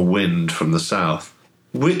of a wind from the south.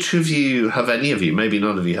 Which of you, have any of you, maybe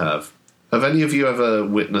none of you have any of you ever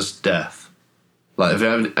witnessed death? Like,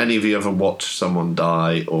 have any of you ever watched someone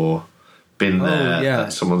die or been there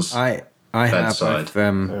at someone's bedside?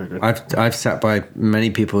 I've sat by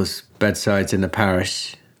many people's bedsides in the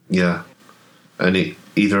parish. Yeah.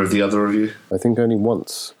 Either of the other of you? I think only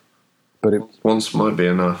once. Once might be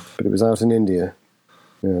enough. But it was out in India.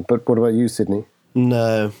 Yeah. But what about you, Sydney?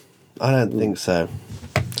 No, I don't think so.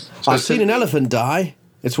 I've seen an elephant die.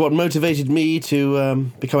 It's what motivated me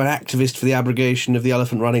to become an activist for the abrogation of the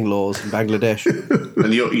elephant running laws in Bangladesh.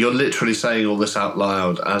 And you're literally saying all this out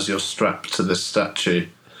loud as you're strapped to this statue.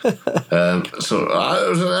 It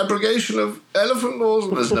was an abrogation of elephant laws,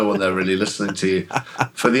 and there's no one there really listening to you.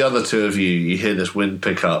 For the other two of you, you hear this wind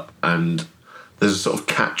pick up, and there's a sort of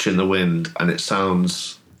catch in the wind, and it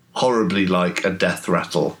sounds horribly like a death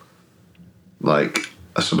rattle. Like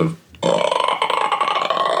a sort of...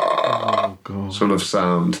 sort of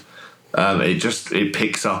sound. It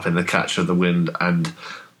picks up in the catch of the wind, and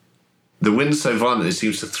the wind's so violent it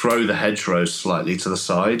seems to throw the hedgerows slightly to the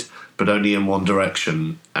side, but only in one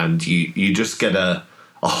direction, and you just get a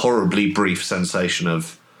horribly brief sensation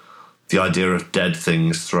of the idea of dead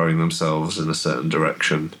things throwing themselves in a certain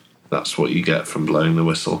direction. That's what you get from blowing the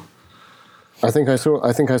whistle. I think I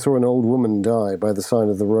saw an old woman die by the side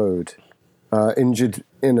of the road, injured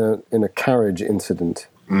in a carriage incident.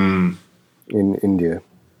 In India.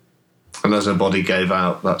 And as her body gave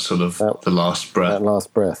out the last breath. That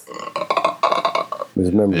last breath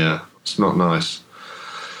was memorable. Yeah, it's not nice.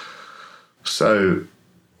 So,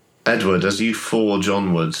 Edward, as you forge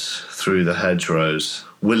onwards through the hedgerows,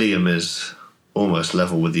 William is almost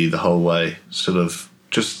level with you the whole way, sort of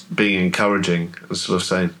just being encouraging and sort of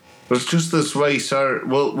saying, "It's just this way, sir.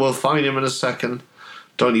 We'll find him in a second.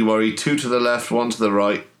 Don't you worry. 2 to the left, 1 to the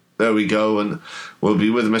right. There we go, and we'll be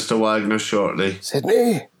with Mr. Wagner shortly."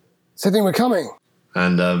 Sydney, we're coming.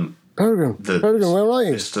 And Peregrine, where are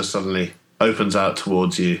you? Vista suddenly opens out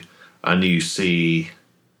towards you, and you see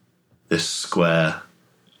this square,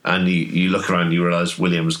 and you look around, and you realise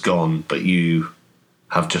William's gone, but you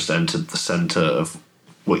have just entered the centre of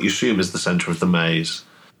what you assume is the centre of the maze,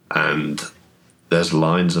 and there's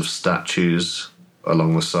lines of statues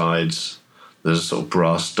along the sides. There's a sort of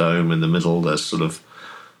brass dome in the middle. There's sort of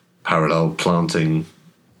parallel planting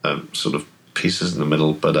sort of pieces in the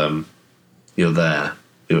middle, but you're there.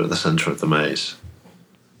 You're at the centre of the maze,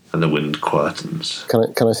 and the wind quietens.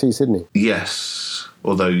 Can I see Sydney? Yes,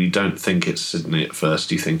 although you don't think it's Sydney at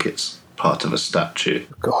first. You think it's part of a statue.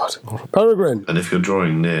 God. Peregrine! And if you're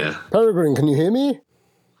drawing near... Peregrine, can you hear me?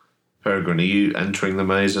 Peregrine, are you entering the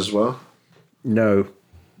maze as well? No.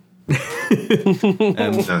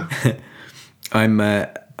 No. I'm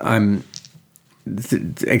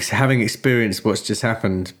having experienced what's just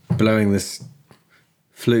happened, blowing this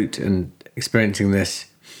flute and experiencing this.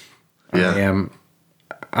 Yeah.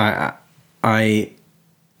 I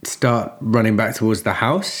start running back towards the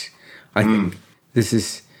house. I think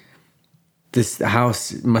this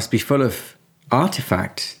house must be full of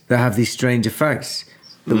artifacts that have these strange effects.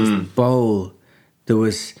 There was the bowl, there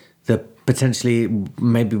was the potentially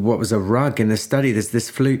maybe what was a rug in the study. There's this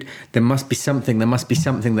flute. There must be something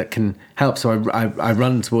that can help. So I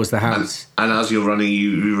run towards the house. And as you're running,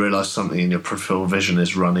 you realise something in your peripheral vision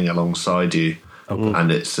is running alongside you. And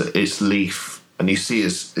it's Leaf. And you see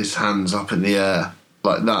his hands up in the air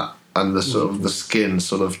like that. And the sort of the skin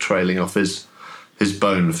sort of trailing off his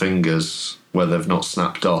bone fingers where they've not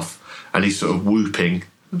snapped off. And he's sort of whooping.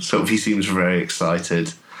 Sort of, he seems very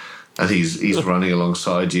excited. And he's running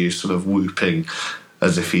alongside you, sort of whooping,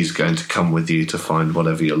 as if he's going to come with you to find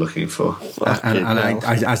whatever you're looking for. And I,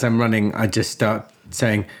 as I'm running, I just start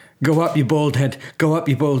saying, "Go up, you bald head! Go up,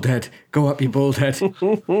 you bald head! Go up, you bald head!"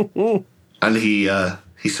 And he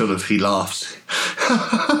laughs.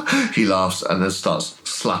 He laughs and then starts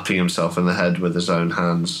slapping himself in the head with his own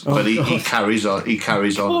hands. But he carries on. He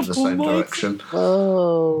carries on in the same direction.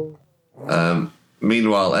 Oh.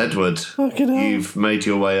 Meanwhile, Edward, you've made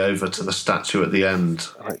your way over to the statue at the end,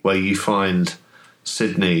 where you find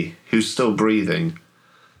Sidney, who's still breathing.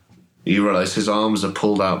 You realise his arms are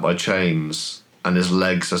pulled out by chains, and his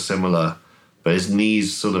legs are similar, but his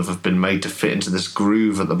knees sort of have been made to fit into this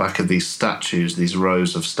groove at the back of these statues, these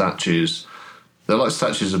rows of statues. They're like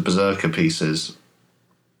statues of berserker pieces.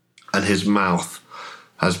 And his mouth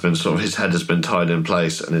has been his head has been tied in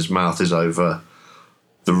place, and his mouth is over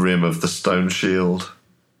the rim of the stone shield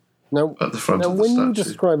at the front of the statue. When you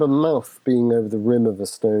describe a mouth being over the rim of a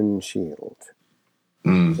stone shield,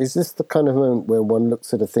 is this the kind of moment where one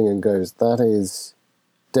looks at a thing and goes, that is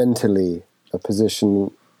dentally a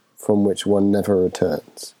position from which one never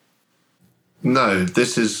returns? No,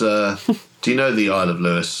 this is. Do you know the Isle of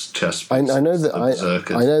Lewis chess piece? I know that.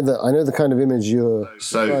 I know the kind of image you're.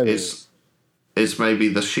 So describing. it's maybe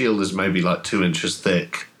the shield is maybe like 2 inches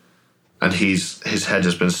thick, and his head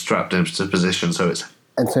has been strapped into position, so it's.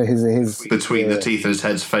 And so his between the teeth and his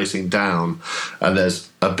head's facing down, and there's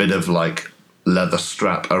a bit of like leather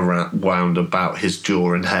strap wound about his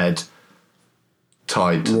jaw and head,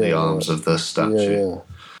 tied to the arms of the statue. Yeah.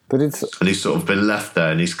 But and he's sort of been left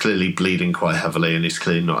there, and he's clearly bleeding quite heavily, and he's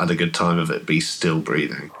clearly not had a good time of it, but he's still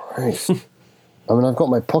breathing. Christ. I mean, I've got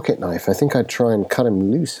my pocket knife. I think I'd try and cut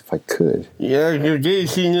him loose if I could. Yeah, you're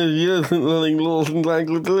getting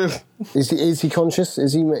Is he conscious?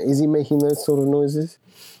 Is he making those sort of noises?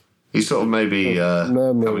 He's sort of maybe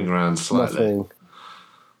coming around slightly. Nothing.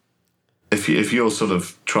 If you're sort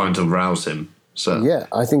of trying to rouse him. So. Yeah,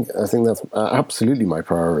 I think that's absolutely my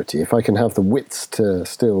priority. If I can have the wits to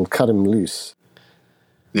still cut him loose,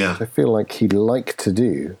 I feel like he'd like to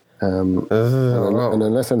do. And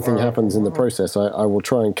unless anything happens in the process, I will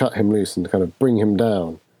try and cut him loose and kind of bring him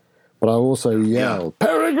down. But I'll also yell,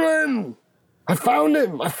 "Peregrine! I found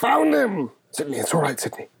him! I found him!" Sidney, it's all right,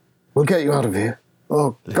 Sidney. We'll get you out of here.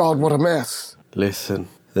 Oh, God, what a mess. Listen,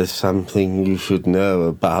 there's something you should know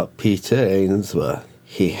about Peter Ainsworth.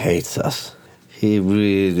 He hates us. He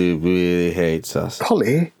really, really hates us.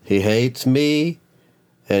 Polly? He hates me,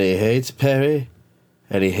 and he hates Perry,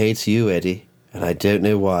 and he hates you, Eddie, and I don't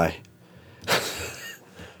know why.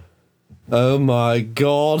 Oh my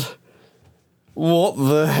God. What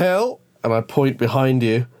the hell? And I point behind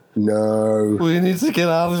you. No. We need to get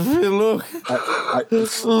out of here, look.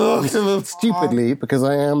 Look. Stupidly, because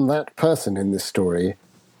I am that person in this story,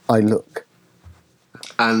 I look.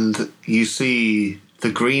 And you see the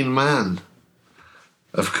Green Man.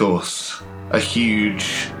 Of course, a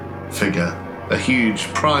huge figure, a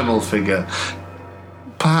huge primal figure.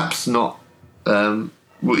 Perhaps not.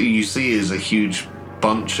 What you see is a huge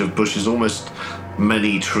bunch of bushes, almost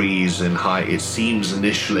many trees in height. It seems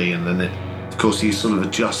initially, and then of course, you sort of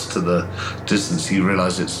adjust to the distance. You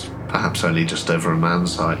realise it's perhaps only just over a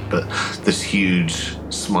man's height, but this huge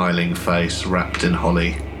smiling face wrapped in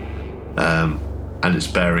holly. And it's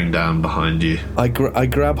bearing down behind you. I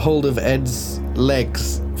grab hold of Ed's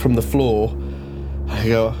legs from the floor. I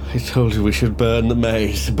go, I told you we should burn the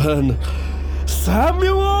maze. Burn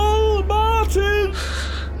Samuel Martin!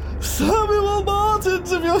 Samuel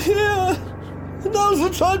Martins, if you're here! Now's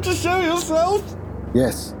the time to show yourself!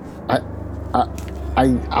 Yes.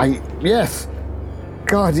 Yes!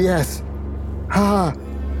 God, yes! Ha!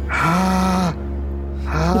 Ha!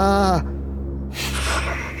 Ha!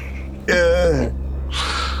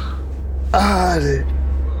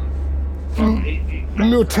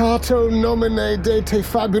 Mutato nomine de te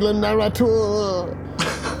fabula narratur.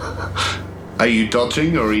 Are you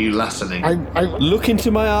dodging or are you lessening? Look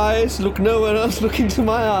into my eyes. Look nowhere else. Look into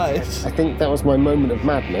my eyes. I think that was my moment of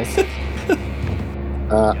madness.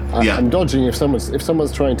 I'm dodging if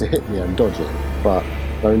someone's trying to hit me. I'm dodging, but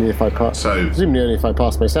only if I pass. Presumably only if I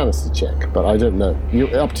pass my sanity check. But I don't know.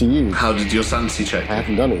 Up to you. How did your sanity check? I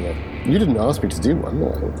haven't done it yet. You didn't ask me to do one,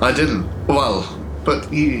 no. I didn't. Well,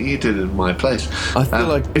 but you did it in my place. I feel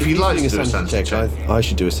like if you'd like to do a sanity sanity check, I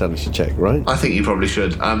should do a sanity check, right? I think you probably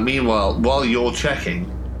should. Meanwhile, while you're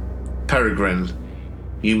checking, Peregrine,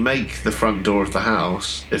 you make the front door of the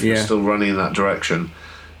house. If you're still running in that direction,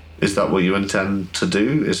 is that what you intend to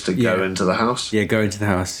do? Is to go into the house? Yeah, go into the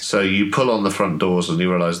house. So you pull on the front doors and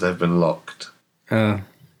you realise they've been locked.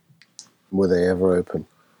 Were they ever open?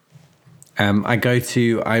 I go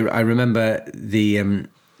to. I remember the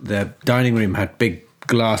dining room had big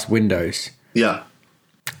glass windows. Yeah.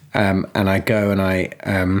 And I go and I.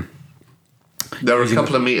 They're a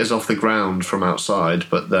couple of meters off the ground from outside,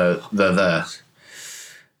 but they're there.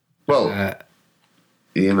 Well,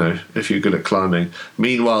 if you're good at climbing.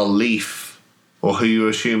 Meanwhile, Leaf, or who you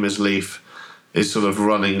assume is Leaf, is sort of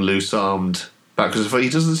running loose-armed backwards. He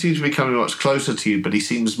doesn't seem to be coming much closer to you, but he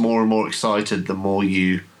seems more and more excited the more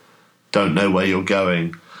you don't know where you're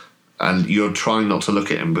going. And you're trying not to look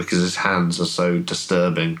at him because his hands are so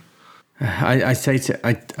disturbing. I say to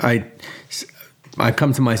I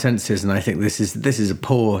come to my senses and I think this is a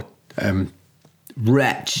poor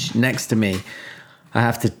wretch next to me. I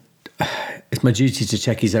have to. It's my duty to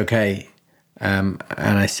check he's okay. And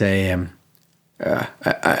I say,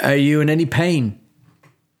 "Are you in any pain?"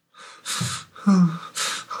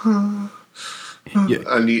 And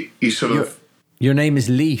you sort of. Your name is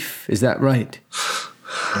Leaf, is that right?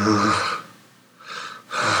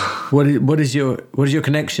 What is your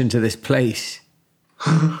connection to this place?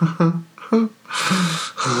 And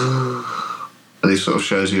he sort of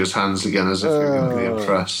shows you his hands again as if you're going to be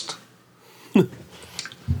impressed. But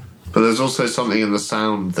there's also something in the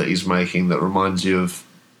sound that he's making that reminds you of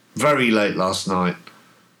very late last night,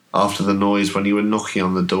 after the noise when you were knocking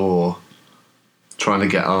on the door, trying to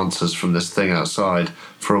get answers from this thing outside.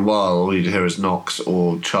 For a while, all you'd hear is knocks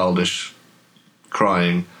or childish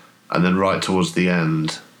crying, and then right towards the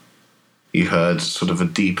end, you heard sort of a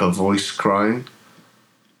deeper voice crying,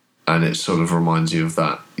 and it sort of reminds you of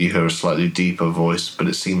that. You hear a slightly deeper voice, but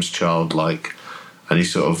it seems childlike, and he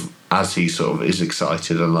sort of, as he sort of is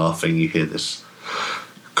excited and laughing, you hear this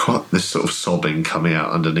sort of sobbing coming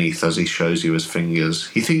out underneath as he shows you his fingers.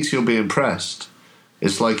 He thinks you'll be impressed.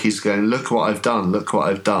 It's like he's going, "Look what I've done, look what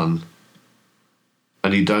I've done."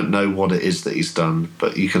 And you don't know what it is that he's done,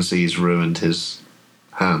 but you can see he's ruined his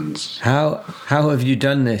hands. How have you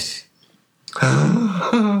done this?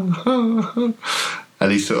 And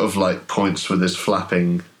he sort of like points with his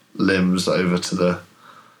flapping limbs over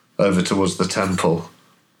towards the temple,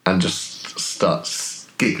 and just starts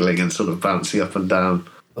giggling and sort of bouncing up and down.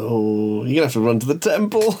 Oh, you're gonna have to run to the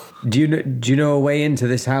temple. Do you know a way into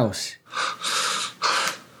this house?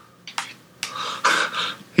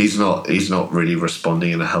 He's not really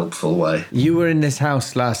responding in a helpful way. You were in this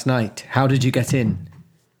house last night. How did you get in?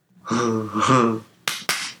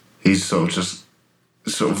 He's sort of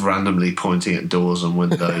randomly pointing at doors and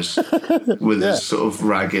windows with his sort of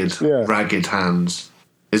ragged hands.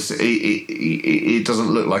 It doesn't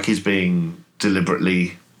look like he's being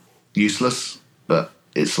deliberately useless, but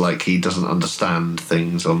it's like he doesn't understand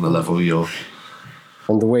things on the level you're.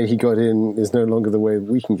 And the way he got in is no longer the way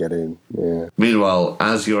we can get in. Yeah. Meanwhile,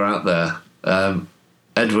 as you're out there,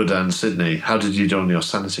 Edward and Sydney, how did you do on your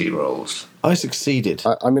sanity rolls? I succeeded.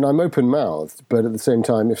 I mean, I'm open-mouthed, but at the same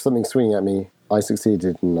time, if something's swinging at me, I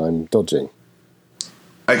succeeded and I'm dodging.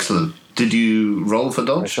 Excellent. Did you roll for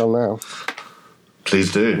dodge? I shall now.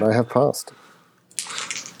 Please do. And I have passed.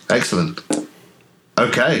 Excellent.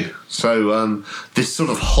 Okay, so this sort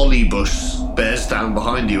of holly bush bears down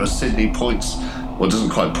behind you as Sydney points. Well, doesn't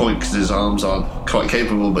quite point because his arms aren't quite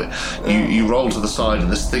capable, but you roll to the side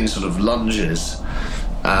and this thing sort of lunges,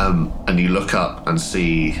 and you look up and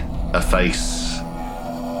see a face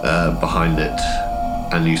behind it,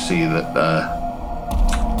 and you see that,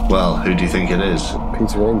 well, who do you think it is?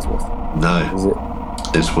 Peter Ainsworth. No. Is it?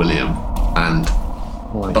 It's William. And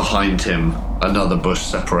behind him, another bush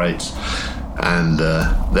separates, and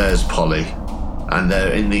there's Polly. And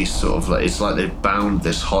they're in these sort of, like, it's like they've bound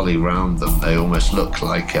this holly round them. They almost look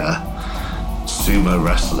like sumo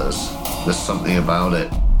wrestlers. There's something about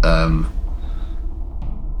it.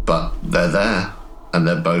 But they're there, and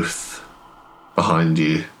they're both behind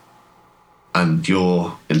you. And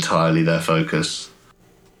you're entirely their focus.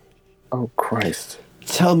 Oh, Christ.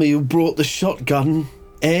 Tell me who brought the shotgun,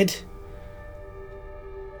 Ed?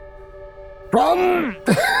 Run!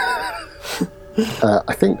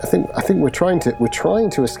 I think we're trying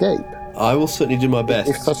to escape. I will certainly do my best.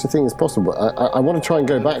 If such a thing is possible, I want to try and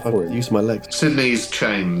go back for it. Use my legs. Sydney's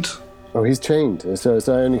chained. Oh, he's chained. So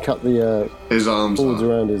I only cut the his arms cords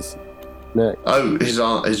around his. neck. Oh,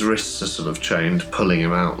 his wrists are sort of chained, pulling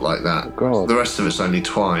him out like that. Oh, God. The rest of it's only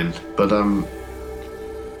twine, but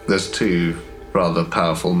there's two rather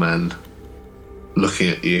powerful men looking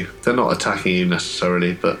at you. They're not attacking you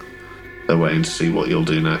necessarily, but they're waiting to see what you'll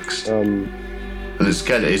do next. And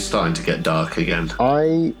it's starting to get dark again.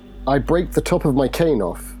 I break the top of my cane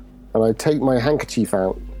off, and I take my handkerchief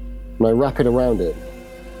out, and I wrap it around it,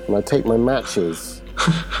 and I take my matches,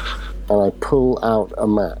 and I pull out a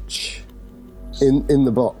match in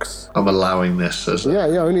the box. I'm allowing this as Yeah.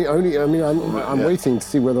 Only. I mean, I'm waiting to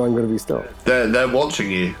see whether I'm going to be stopped. They're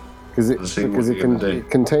watching you Because it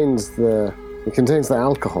contains the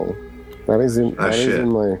alcohol. That is in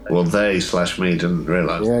my... Well, they/me didn't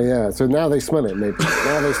realise. Yeah. So now they smell it, maybe.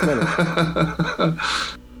 Now they smell it.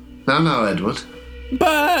 No, Edward.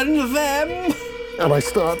 Burn them! And I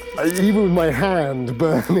start, even with my hand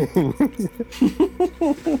burning,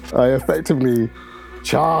 I effectively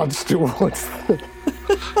charge towards them.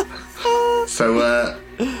 So,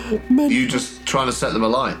 you just trying to set them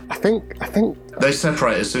alight? I think... They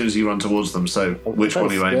separate as soon as you run towards them, so which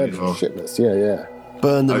one are you aiming for? Shitless, yeah.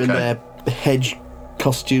 Burn them in their hedge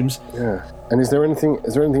costumes. Yeah. And is there anything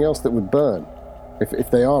else that would burn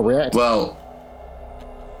if they are reacting? Well,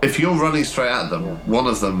 if you're running straight at them, one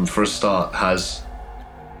of them, for a start,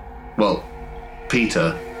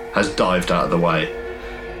 Peter has dived out of the way,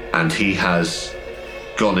 and he has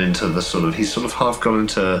gone into he's half gone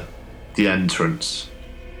into the entrance.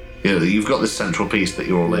 You know, you've got this central piece that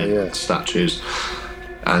you're all in, the statues,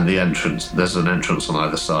 and the entrance, there's an entrance on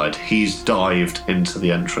either side. He's dived into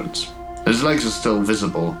the entrance. His legs are still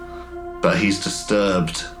visible, but he's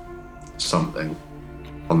disturbed something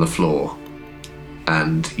on the floor.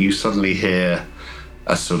 And you suddenly hear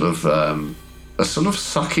a sort of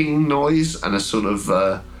sucking noise and a sort of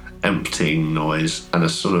emptying noise and a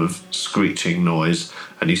sort of screeching noise,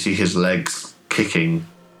 and you see his legs kicking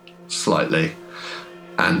slightly,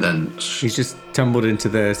 and then he's just tumbled into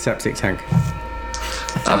the septic tank.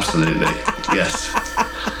 Absolutely, yes.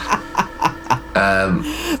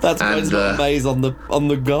 That's why it's not a maze on the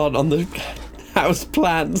house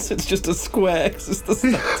plans. It's just a square. 'Cause it's the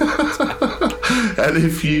And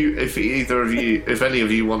if any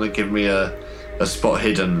of you want to give me a spot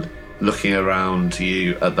hidden, looking around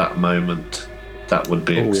you at that moment, that would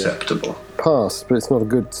be acceptable. Pass, but it's not a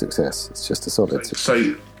good success. It's just a solid success.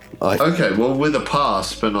 So, okay, well, with a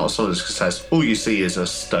pass but not a solid success, all you see is a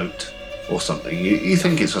stoat or something. You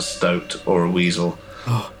think it's a stoat or a weasel.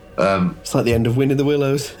 It's like the end of Wind in the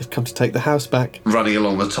Willows. They've come to take the house back. Running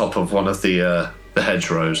along the top of one of the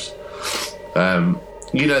hedgerows.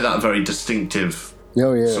 You know that very distinctive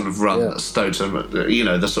sort of run that stoat, you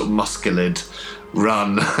know, the sort of musculid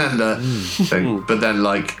run and thing. But then,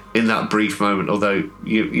 like, in that brief moment, although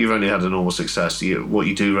you've only had a normal success, what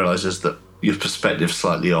you do realise is that your perspective's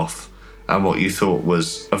slightly off, and what you thought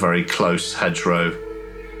was a very close hedgerow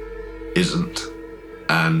isn't.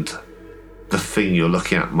 And the thing you're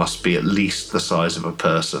looking at must be at least the size of a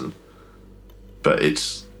person, but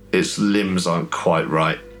its limbs aren't quite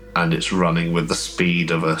right, and it's running with the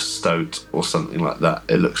speed of a stoat or something like that.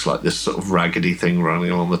 It looks like this sort of raggedy thing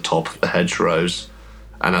running along the top of the hedgerows,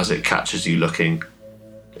 and as it catches you looking,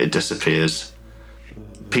 it disappears.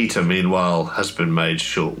 Peter, meanwhile, has been made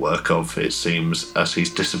short work of, it seems, as he's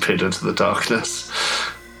disappeared into the darkness.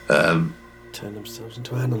 Turn themselves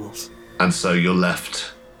into animals. And so you're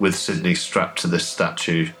left with Sydney strapped to this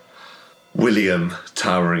statue, William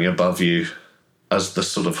towering above you as the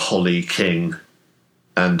sort of Holly King,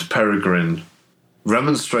 and Peregrine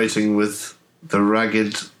remonstrating with the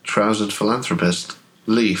ragged, trousered philanthropist,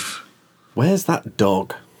 Leaf. Where's that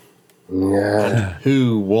dog? Yeah. And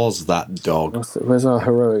who was that dog? Where's our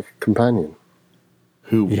heroic companion?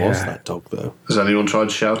 Who was that dog, though? Has anyone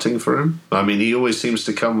tried shouting for him? I mean, he always seems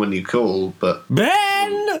to come when you call, but...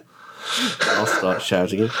 Ben! I'll start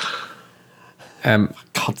shouting it.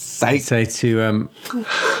 God's sake. Say to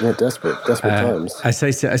desperate times. I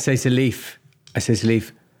say to Leaf, are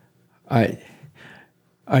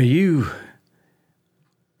you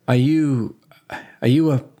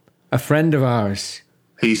a friend of ours?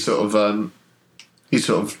 He sort of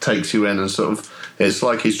takes you in and sort of, it's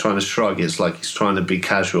like he's trying to shrug, it's like he's trying to be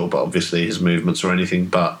casual, but obviously his movements are anything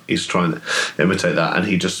but. He's trying to imitate that, and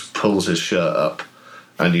he just pulls his shirt up,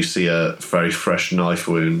 and you see a very fresh knife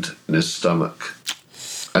wound in his stomach,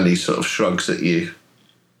 and he sort of shrugs at you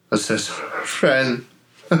and says, "Friend,"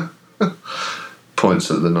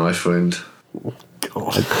 points at the knife wound.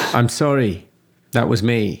 God. I'm sorry, that was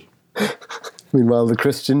me. Meanwhile, the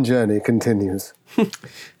Christian journey continues.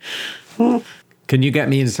 Can you get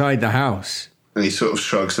me inside the house? And he sort of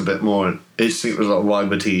shrugs a bit more. And it seems like,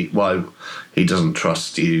 why he doesn't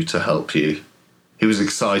trust you to help you. He was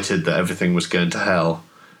excited that everything was going to hell,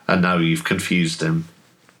 and now you've confused him.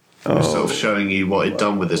 He's sort of showing you what he'd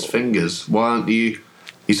done with his fingers. Why aren't you...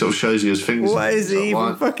 He sort of shows you his fingers. Why is he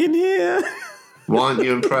even fucking here? Why aren't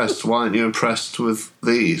you impressed? Why aren't you impressed with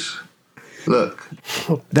these? Look.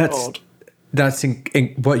 That's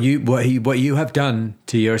what you have done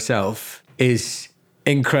to yourself is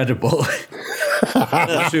incredible. In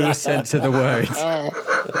the truest sense of the word.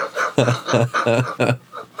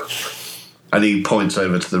 And he points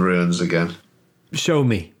over to the ruins again. Show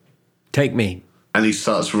me. Take me. And he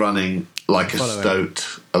starts running like a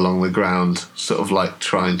stoat along the ground, sort of like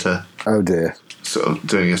trying to... Oh dear. Sort of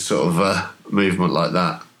doing a sort of movement like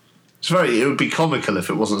that. It would be comical if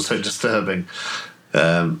it wasn't so disturbing,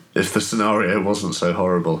 if the scenario wasn't so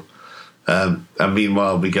horrible. And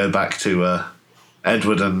meanwhile, we go back to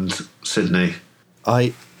Edward and Sydney.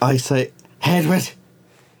 I say, Edward,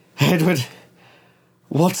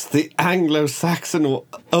 what's the Anglo-Saxon or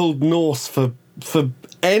Old Norse for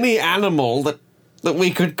any animal that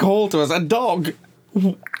we could call to us? A dog?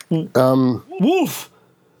 Wolf.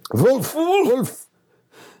 Wolf.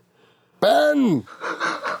 Ben.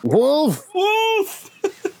 Wolf.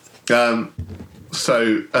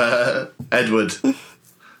 So Edward,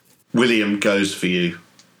 William goes for you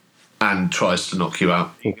and tries to knock you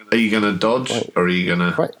out. Are you going to dodge, or are you going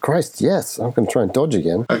to... Christ, yes. I'm going to try and dodge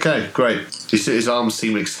again. Okay, great. You see his arms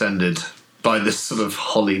seem extended by this sort of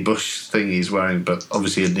holly bush thing he's wearing, but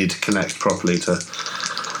obviously you'd need to connect properly to...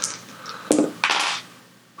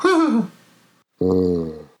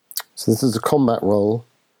 So this is a combat roll,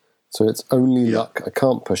 so it's only luck. I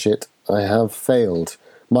can't push it. I have failed.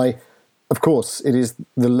 Of course, it is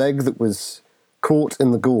the leg that was caught in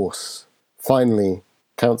the gorse finally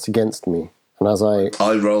counts against me. And as I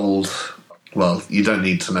rolled... Well, you don't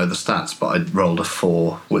need to know the stats, but I rolled a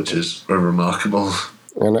 4, which is remarkable.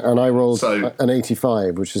 And I rolled an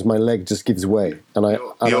 85, which is my leg just gives way. And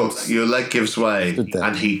your leg gives way,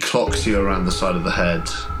 and he clocks you around the side of the head,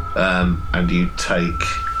 and you take...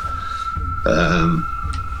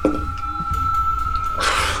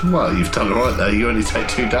 well, you've done all right there. You only take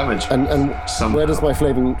 2 damage. And where does my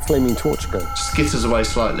flaming torch go? Skitters away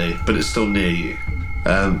slightly, but it's still near you.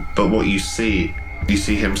 But what you see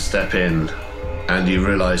him step in, and you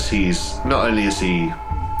realise not only is he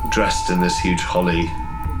dressed in this huge holly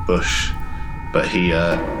bush, but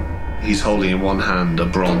he's holding in one hand a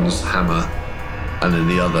bronze hammer, and in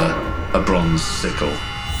the other a bronze sickle.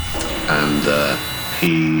 And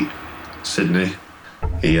Sydney,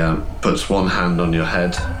 he puts one hand on your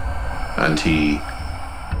head, and he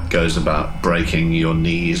goes about breaking your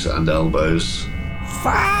knees and elbows.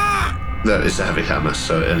 No, it's a heavy hammer,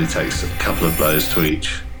 so it only takes a couple of blows to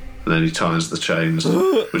each, and then he ties the chains,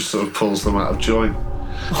 which sort of pulls them out of joint.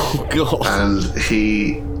 Oh, God. And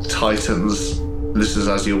he tightens... This is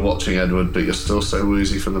as you're watching, Edward, but you're still so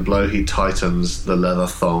woozy from the blow. He tightens the leather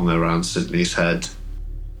thong around Sydney's head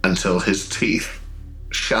until his teeth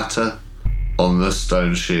shatter on the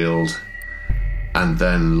stone shield. And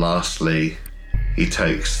then, lastly, he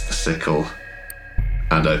takes the sickle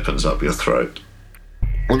and opens up your throat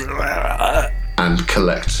and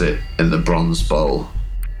collects it in the bronze bowl.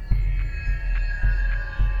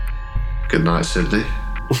 Good night, Sydney.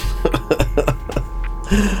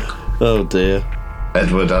 Oh dear.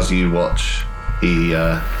 Edward, as you watch, he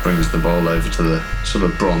brings the bowl over to the sort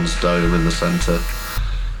of bronze dome in the centre,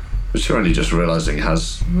 which you're only just realising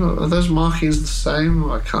has... are those markings the same?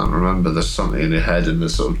 I can't remember. There's something in your head and the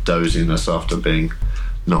sort of doziness after being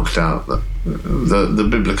knocked out. The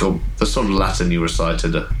biblical, the sort of Latin you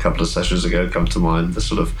recited a couple of sessions ago come to mind, the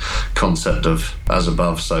sort of concept of as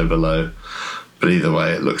above, so below. But either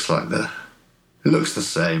way, it looks the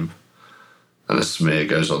same. And a smear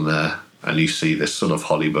goes on there, and you see this sort of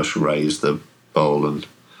holly bush raise the bowl and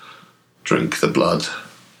drink the blood.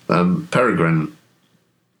 Peregrine,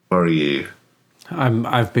 where are you?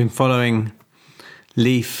 I've been following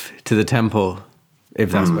Leaf to the temple,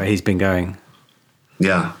 if that's where he's been going.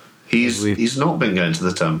 Yeah, he's not been going to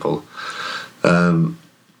the temple.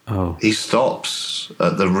 He stops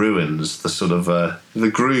at the ruins, the sort of the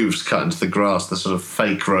grooves cut into the grass, the sort of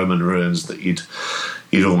fake Roman ruins that you'd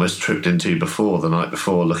almost tripped into the night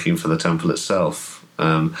before, looking for the temple itself.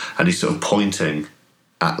 And he's sort of pointing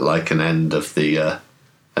at like an end of the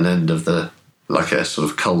like a sort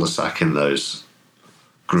of cul-de-sac in those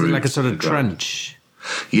grooves, like a sort of trench.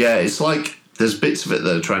 Yeah, it's like there's bits of it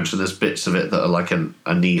that are trench, and there's bits of it that are like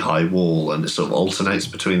a knee-high wall, and it sort of alternates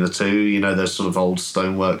between the two. You know, those sort of old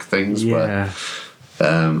stonework things. Yeah.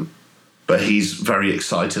 But But he's very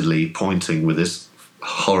excitedly pointing with his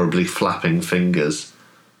horribly flapping fingers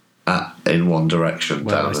in one direction,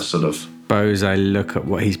 down a sort of... Suppose I look at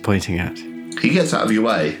what he's pointing at. He gets out of your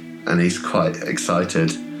way, and he's quite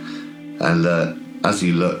excited. And as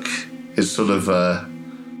you look, it's sort of...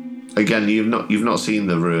 again, you've not seen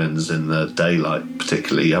the ruins in the daylight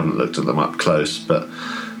particularly. You haven't looked at them up close, but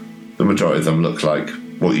the majority of them look like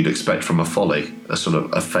what you'd expect from a folly, a sort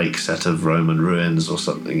of a fake set of Roman ruins or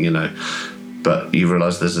something, you know. But you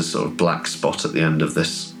realise there's this sort of black spot at the end of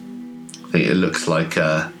this. I think it looks like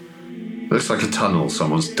a tunnel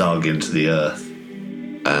someone's dug into the earth,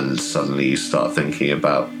 and suddenly you start thinking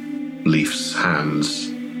about Leif's hands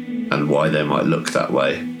and why they might look that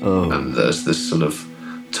way. And there's this sort of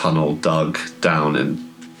tunnel dug down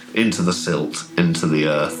into the silt, into the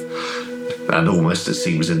earth, and almost, it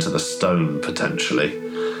seems, into the stone potentially.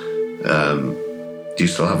 Do you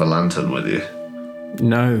still have a lantern with you?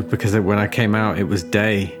 No, because when I came out, it was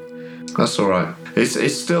day. That's all right.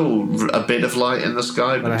 It's still a bit of light in the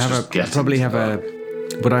sky, but it's just getting.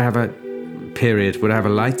 Would I have a period? Would I have a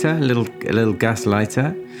lighter, a little gas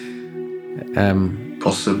lighter?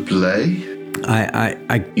 Possibly.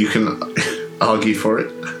 You can argue for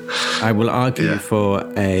it. I will argue for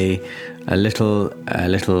a little.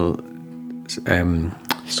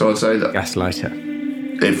 So I'd say that gas lighter.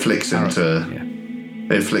 It flicks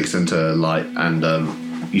into light, and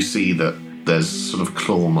you see that there's sort of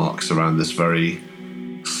claw marks around this very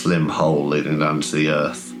slim hole leading down to the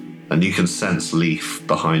earth, and you can sense Leif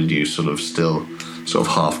behind you, sort of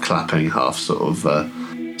half clapping, half sort of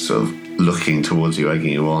looking towards you,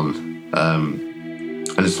 egging you on. And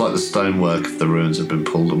it's like the stonework of the ruins have been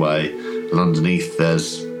pulled away, and underneath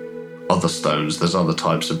there's other stones, there's other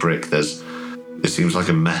types of brick. It seems like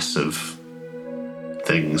a mess of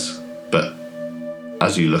things, but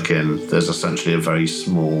as you look in, there's essentially a very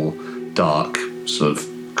small, dark sort of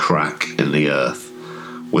crack in the earth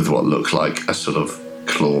with what look like a sort of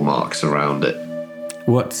claw marks around it.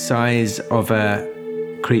 What size of a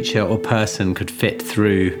creature or person could fit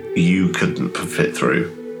through? You couldn't fit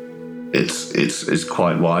through. It's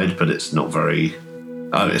quite wide, but it's not very...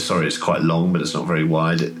 it's quite long, but it's not very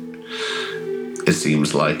wide. It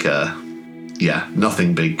seems like...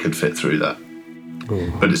 nothing big could fit through that.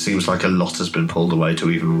 But it seems like a lot has been pulled away to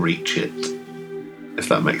even reach it, if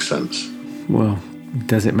that makes sense. Well,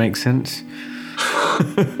 does it make sense?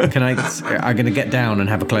 I'm going to get down and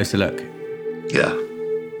have a closer look. Yeah.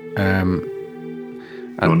 Do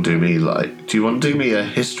you want to do me a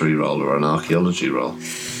history roll or an archaeology roll?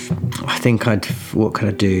 I think what could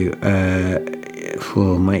I do?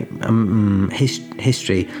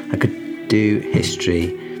 History. I could do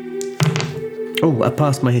history. Oh, I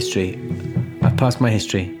passed my history.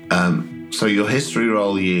 So your history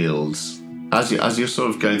roll yields, as you're sort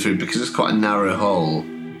of going through, because it's quite a narrow hole,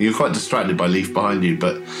 you're quite distracted by Leif behind you,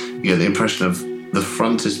 but you get the impression of the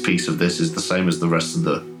frontispiece of this is the same as the rest of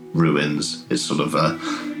the ruins. It's sort of a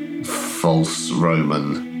false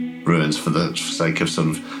Roman ruins for the sake of sort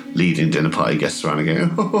of leading dinner party guests around and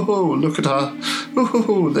going, oh, look at her.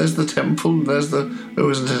 Oh, there's the temple. Isn't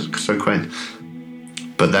it so quaint?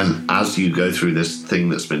 But then as you go through this thing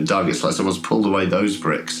that's been dug, it's like someone's pulled away those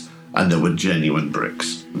bricks and there were genuine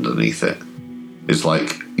bricks underneath it. It's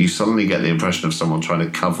like you suddenly get the impression of someone trying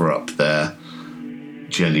to cover up their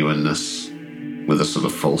genuineness with a sort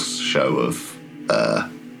of false show of...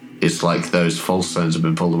 it's like those false stones have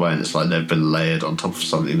been pulled away and it's like they've been layered on top of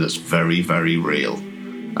something that's very, very real.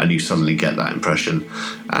 And you suddenly get that impression.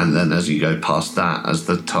 And then as you go past that, as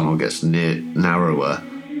the tunnel gets narrower,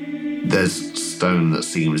 there's stone that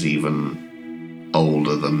seems even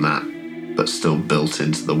older than that, but still built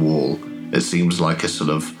into the wall. It seems like a sort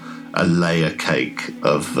of a layer cake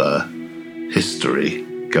of history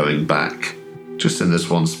going back just in this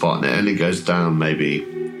one spot, and it only goes down maybe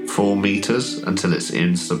 4 meters until it's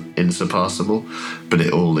insurpassable, but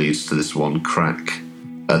it all leads to this one crack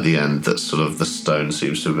at the end that sort of the stone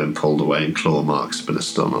seems to have been pulled away in claw marks, but it's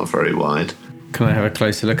still not very wide. Can I have a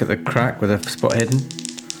closer look at the crack with a spot hidden?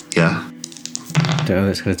 Yeah. I don't know if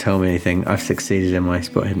that's going to tell me anything. I've succeeded in my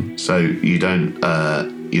spot hidden. So you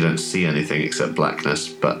don't see anything except blackness,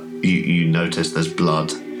 but you notice there's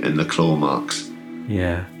blood in the claw marks.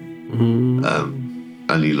 Yeah.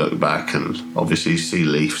 And you look back and obviously you see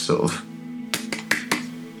Leif sort of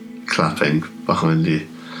clapping behind you.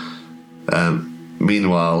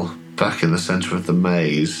 Meanwhile, back in the centre of the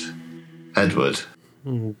maze, Edward.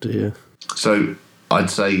 Oh dear. So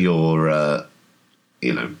I'd say you're...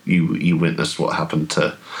 you witnessed what happened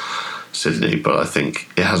to Sydney, but I think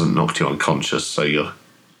it hasn't knocked you unconscious, so you're,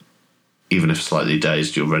 even if slightly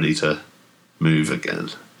dazed, you're ready to move again.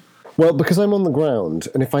 Well, because I'm on the ground,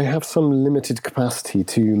 and if I have some limited capacity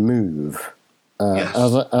to move, Yes.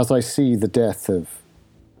 as I see the death of,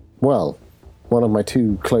 well, one of my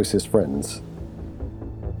two closest friends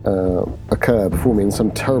occur before me in some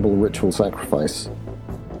terrible ritual sacrifice,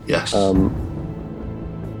 Yes.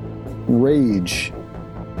 rage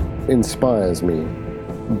inspires me,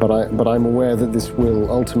 but I'm aware that this will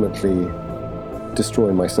ultimately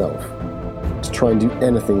destroy myself. To try and do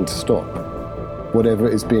anything to stop whatever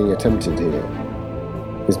is being attempted here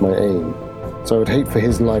is my aim. So I would hate for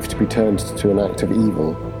his life to be turned to an act of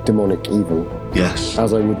evil, demonic evil, Yes.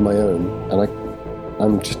 as I would my own. And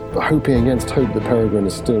I'm just hoping against hope that Peregrine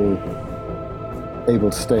is still able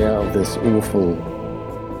to stay out of this awful,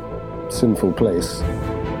 sinful place.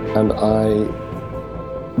 And I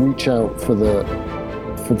reach out for the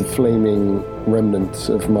flaming remnants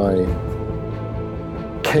of my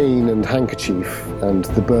cane and handkerchief and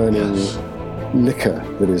the burning Yes. liquor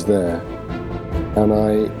that is there. And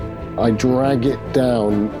I drag it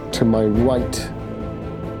down to my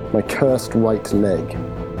cursed right leg,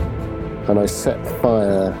 and I set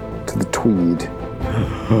fire to the tweed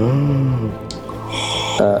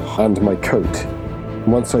and my coat.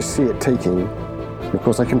 Once I see it taking, of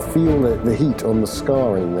course I can feel the heat on the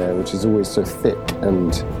scarring there, which is always so thick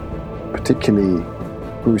and particularly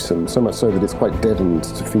gruesome, so much so that it's quite deadened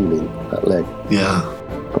to feeling, that leg. Yeah.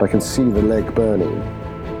 But I can see the leg burning,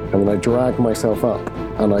 and then I drag myself up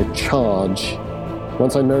and I charge.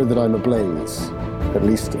 Once I know that I'm ablaze, at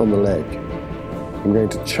least on the leg, I'm going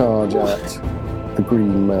to charge at the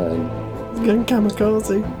green man. It's going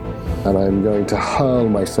kamikaze. And I'm going to hurl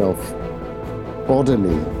myself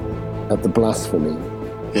bodily at the blasphemy.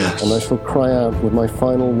 Yes. And I shall cry out with my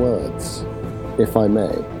final words, if I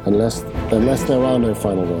may, unless there are no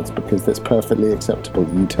final words, because it's perfectly acceptable,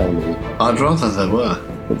 you tell me, I'd rather there were.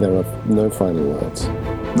 that there are no final words.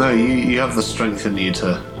 No, you have the strength in you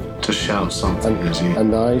to shout something as you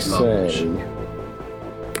And I lunge. say,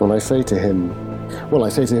 when I say to him what I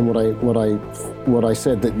said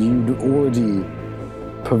that you'd already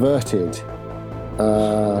perverted,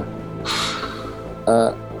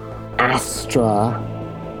 astra,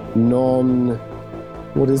 non.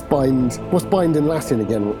 What's bind in Latin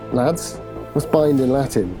again, lads? What's bind in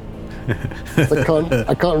Latin?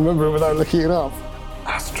 I can't remember it without looking it up.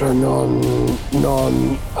 Astra non.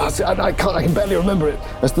 I can barely remember it.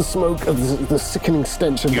 As the smoke of the sickening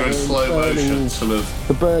stench of You're in my own slow burning, motion, sort of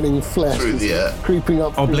the burning flesh through the air. creeping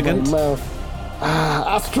up Obligant? through my mouth.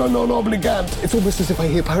 Astra non obligant. It's almost as if I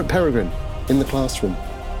hear Peregrine in the classroom,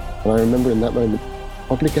 and I remember in that moment,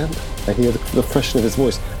 obligant. I hear the freshness of his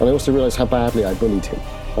voice, and I also realise how badly I bullied him.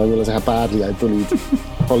 I realise how badly I bullied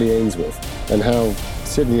Holly Ainsworth, and how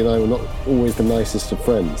Sydney and I were not always the nicest of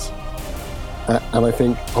friends. And I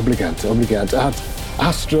think, obligant,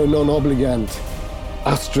 astra non obligant,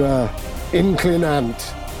 astra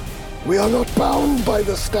inclinant. We are not bound by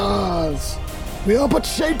the stars. We are but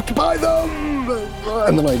shaped by them.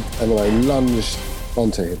 And then I lunged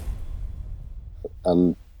onto him.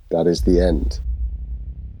 And that is the end.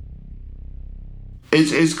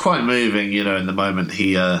 It's quite moving, you know. In the moment,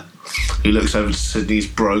 he looks over to Sydney's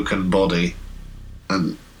broken body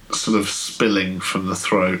and sort of spilling from the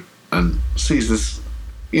throat, and sees this.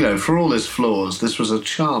 You know, for all his flaws, this was a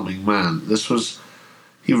charming man.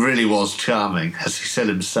 He really was charming, as he said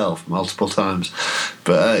himself multiple times.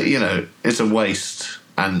 But you know, it's a waste,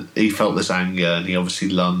 and he felt this anger, and he obviously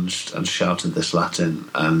lunged and shouted this Latin,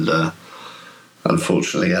 and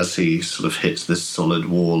unfortunately, as he sort of hits this solid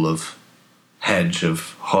wall of hedge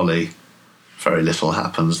of holly, very little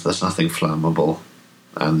happens. There's nothing flammable,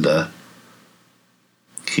 and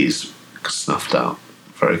he's snuffed out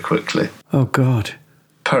very quickly. Oh, God.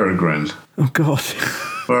 Peregrine, Oh, God.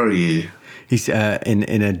 where are you? He's in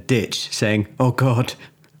a ditch saying, "Oh, God.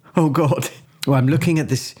 Oh, God." Well, I'm looking at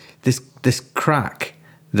this crack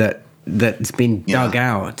that's been dug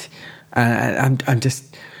out. I'm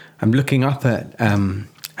looking up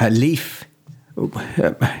at Leaf.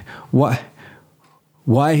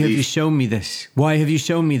 Why have you shown me this? Why have you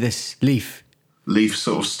shown me this, Leaf? Leaf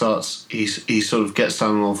sort of starts. He sort of gets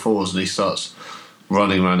down on all fours and he starts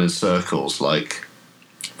running around in circles, like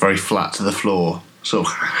very flat to the floor, sort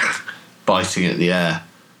of biting at the air,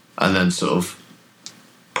 and then sort of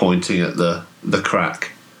pointing at the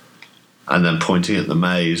crack, and then pointing at the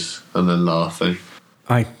maze, and then laughing.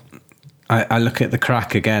 I look at the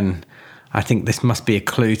crack again. I think this must be a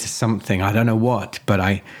clue to something. I don't know what, but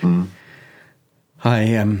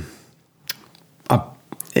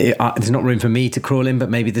there's not room for me to crawl in, but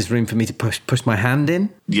maybe there's room for me to push my hand in.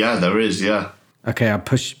 Yeah, there is. Yeah, Okay, I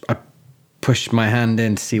push my hand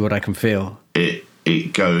in to see what I can feel. it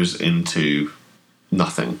it goes into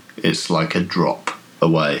nothing. It's like a drop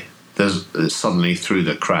away. There's suddenly through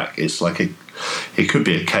the crack. It's like it could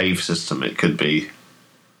be a cave system. It could be,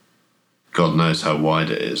 God knows how wide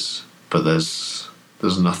it is. But there's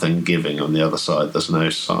nothing giving on the other side. There's no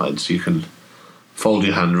sides. You can fold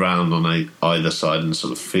your hand round on either side and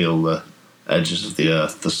sort of feel the edges of the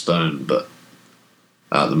earth, the stone. But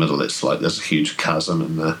out the middle, it's like there's a huge chasm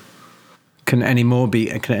in there. Can any more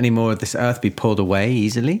of this earth be pulled away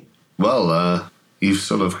easily? Well, you've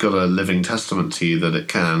sort of got a living testament to you that it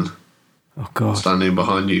can. Oh God! Standing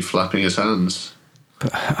behind you, flapping his hands.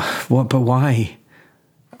 But what? But why?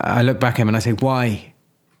 I look back at him and I say, "Why?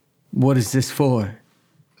 What is this for?"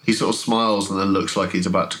 He sort of smiles and then looks like he's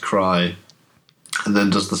about to cry, and then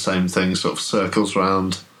does the same thing, sort of circles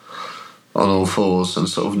round on all fours and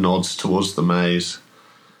sort of nods towards the maze.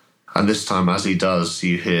 And this time, as he does,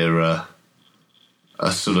 you hear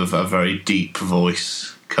a sort of a very deep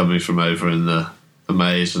voice coming from over in the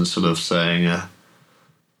maze and sort of saying,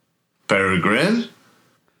 "Peregrine?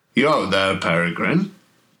 You out there, Peregrine?"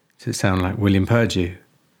 Does it sound like William Purdue?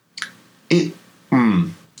 Give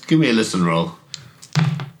me a listen roll.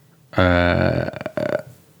 I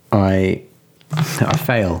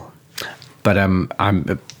fail, but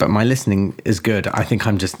but my listening is good. I think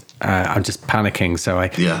I'm just panicking, so I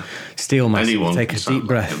steel myself. Take a deep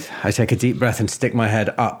breath. I take a deep breath and stick my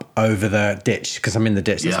head up over the ditch because I'm in the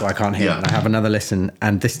ditch. That's why I can't hear. And I have another listen,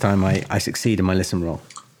 and this time I succeed in my listen roll.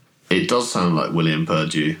 It does sound like William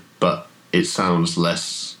Purdue, but it sounds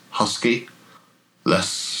less husky,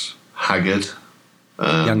 less haggard,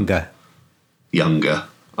 younger.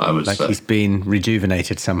 I would say. Like he's been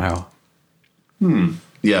rejuvenated somehow.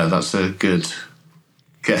 Yeah, that's a good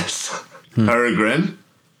guess. Peregrine,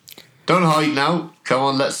 don't hide now. Come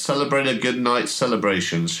on, let's celebrate a good night's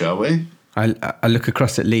celebration, shall we? I look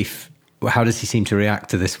across at Leaf. How does he seem to react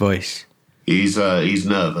to this voice? He's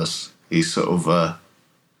nervous. He's sort of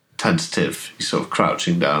tentative. He's sort of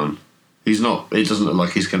crouching down. He's not. It doesn't look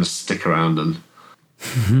like he's going to stick around and.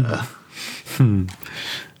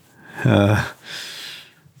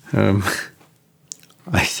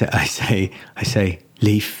 I say,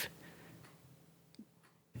 Leaf,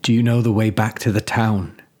 do you know the way back to the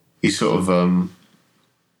town? He sort of,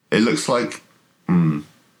 it looks like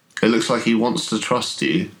he wants to trust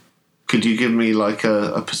you. Could you give me like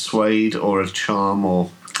a persuade or a charm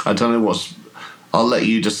or, I don't know I'll let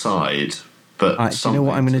you decide, but do you know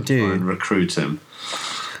what I'm going to do? Try and recruit him.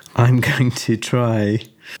 I'm going to try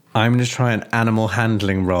an animal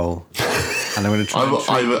handling role. And I'm going to try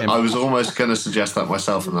I was almost going to suggest that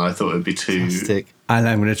myself, and I thought it would be too... And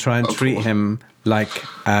I'm going to try and treat him like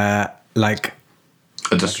a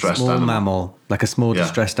distressed small animal. mammal, like a small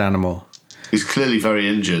distressed animal. He's clearly very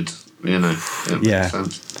injured, you know. It makes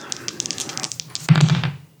sense.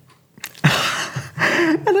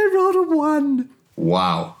 And I rolled a 1.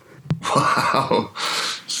 Wow.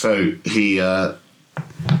 So he...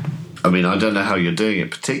 I mean, I don't know how you're doing it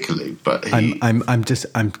particularly, but I'm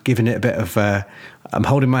giving it a bit of. I'm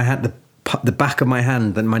holding my hand, the back of my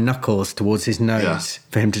hand, and my knuckles towards his nose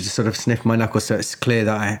for him to just sort of sniff my knuckles, so it's clear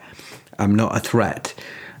that I'm not a threat.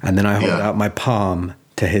 And then I hold out my palm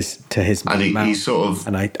to his and mouth, he sort of,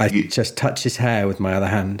 and I just touch his hair with my other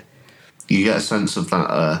hand. You get a sense of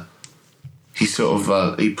that. He sort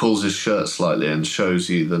of he pulls his shirt slightly and shows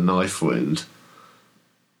you the knife wound,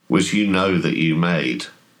 which you know that you made.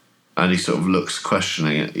 And he sort of looks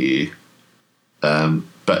questioning at you,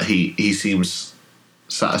 but he seems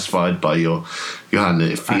satisfied by your hand.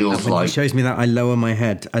 It feels like he shows me that I lower my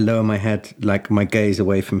head, like my gaze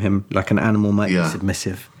away from him, like an animal might be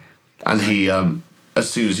submissive. And he, as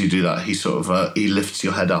soon as you do that, he sort of he lifts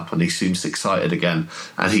your head up and he seems excited again,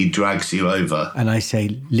 and he drags you over. And I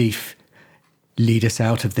say, Leaf, lead us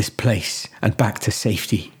out of this place and back to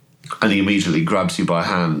safety. And he immediately grabs you by a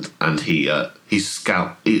hand, and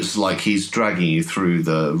it's like he's dragging you through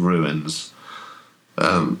the ruins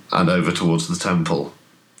and over towards the temple.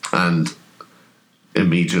 And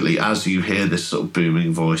immediately, as you hear this sort of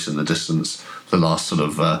booming voice in the distance, the last sort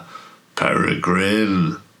of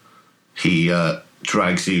Peregrine, he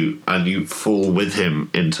drags you, and you fall with him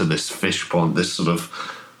into this fish pond, this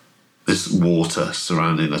water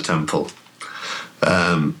surrounding the temple.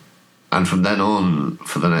 And from then on,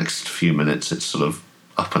 for the next few minutes, it's sort of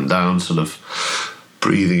up and down, sort of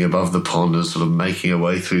breathing above the pond and sort of making a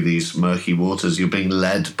way through these murky waters. You're being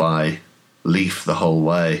led by Leaf the whole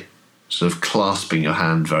way, sort of clasping your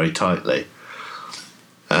hand very tightly.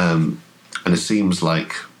 And it seems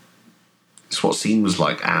like, it's what seems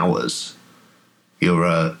like hours.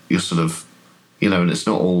 You're and it's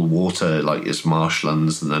not all water, like it's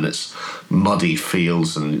marshlands, and then it's muddy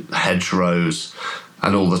fields and hedgerows,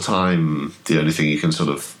 and all the time the only thing you can sort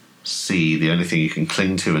of see, the only thing you can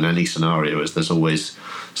cling to in any scenario is there's always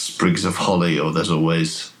sprigs of holly, or there's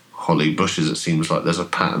always holly bushes. It seems like there's a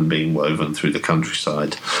pattern being woven through the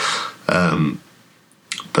countryside.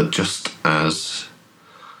 But just as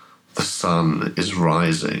the sun is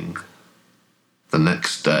rising the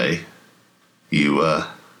next day,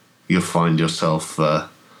 you find yourself,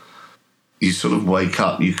 you sort of wake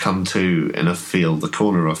up, you come to in a field, the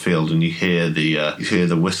corner of a field, and you hear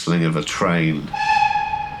the whistling of a train,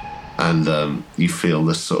 and you feel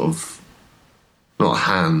this sort of, not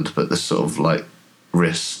hand, but this sort of like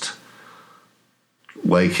wrist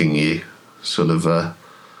waking you, sort of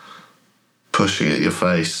pushing at your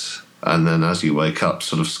face, and then as you wake up,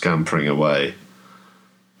 sort of scampering away,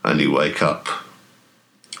 and you wake up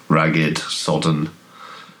ragged, sodden,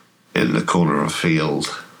 in the corner of a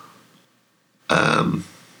field. And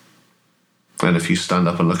if you stand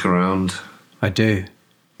up and look around, I do.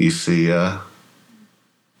 You see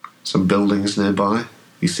some buildings nearby.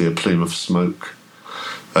 You see a plume of smoke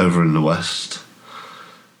over in the west.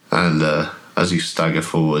 And as you stagger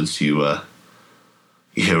forwards, you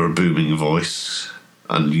hear a booming voice,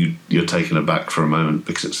 and you're taken aback for a moment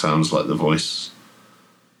because it sounds like the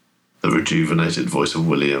rejuvenated voice of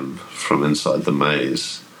William from inside the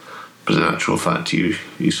maze. But in actual fact, you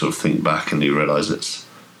sort of think back and you realise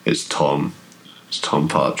it's Tom. It's Tom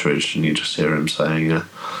Partridge, and you just hear him saying,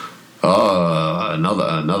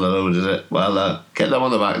 another load, is it? Well, get them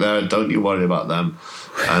on the back there, don't you worry about them.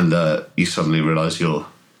 And you suddenly realise you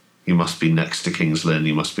must be next to King's Lynn,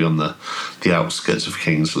 you must be on the outskirts of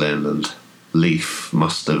King's Lynn, and Leaf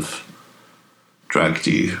must have dragged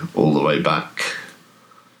you all the way back.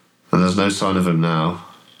 And there's no sign of him now,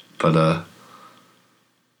 but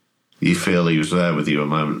you feel he was there with you a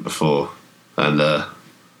moment before, and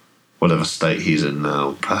whatever state he's in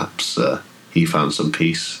now, perhaps he found some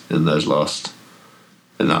peace in that last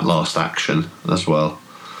action as well.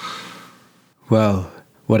 Well,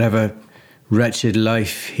 whatever wretched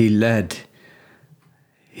life he led,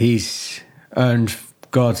 he's earned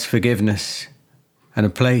God's forgiveness and a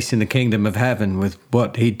place in the kingdom of heaven with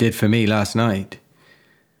what he did for me last night.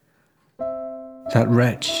 That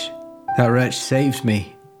wretch saved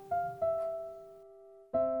me.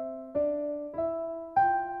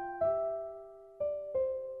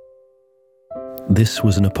 This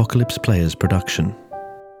was an Apocalypse Players production.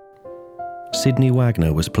 Sidney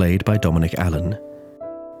Wagner was played by Dominic Allen.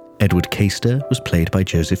 Edward Caister was played by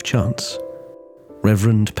Joseph Chance.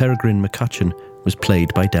 Reverend Peregrine McCutcheon was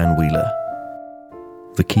played by Dan Wheeler.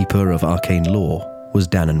 The Keeper of Arcane Law was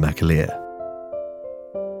Danon McAleer.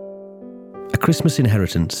 A Christmas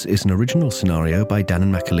Inheritance is an original scenario by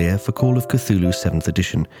Danon McAleer for Call of Cthulhu 7th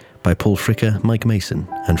edition by Paul Fricker, Mike Mason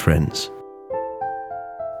and friends.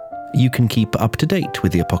 You can keep up to date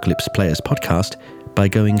with the Apocalypse Players podcast by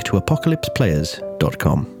going to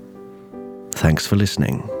apocalypseplayers.com. Thanks for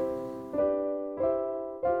listening.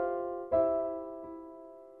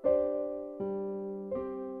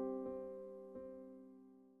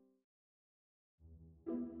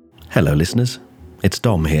 Hello listeners, it's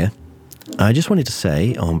Dom here. I just wanted to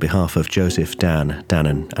say, on behalf of Joseph, Dan,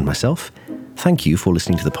 Danon and myself, thank you for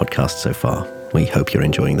listening to the podcast so far. We hope you're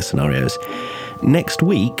enjoying the scenarios. Next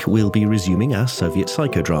week, we'll be resuming our Soviet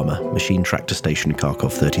psychodrama, Machine Tractor Station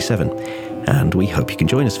Kharkov 37, and we hope you can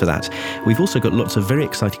join us for that. We've also got lots of very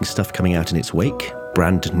exciting stuff coming out in its wake,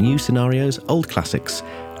 brand new scenarios, old classics,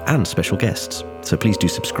 and special guests, so please do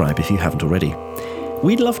subscribe if you haven't already.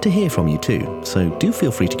 We'd love to hear from you too, so do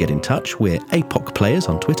feel free to get in touch. We're APOC Players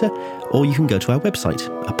on Twitter, or you can go to our website,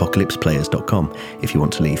 apocalypseplayers.com, if you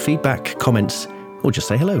want to leave feedback, comments, or just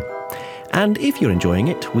say hello. And if you're enjoying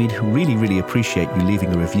it, we'd really, really appreciate you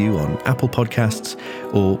leaving a review on Apple Podcasts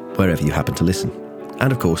or wherever you happen to listen.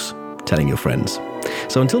 And of course, telling your friends.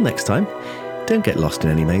 So until next time, don't get lost in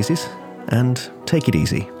any mazes, and take it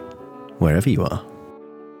easy, wherever you are.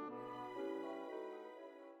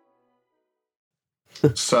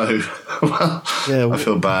 So, well, yeah, I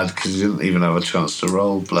feel bad because he didn't even have a chance to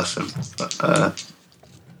roll, bless him. But,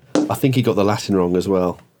 I think he got the Latin wrong as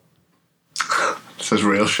well. It's a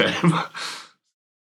real shame.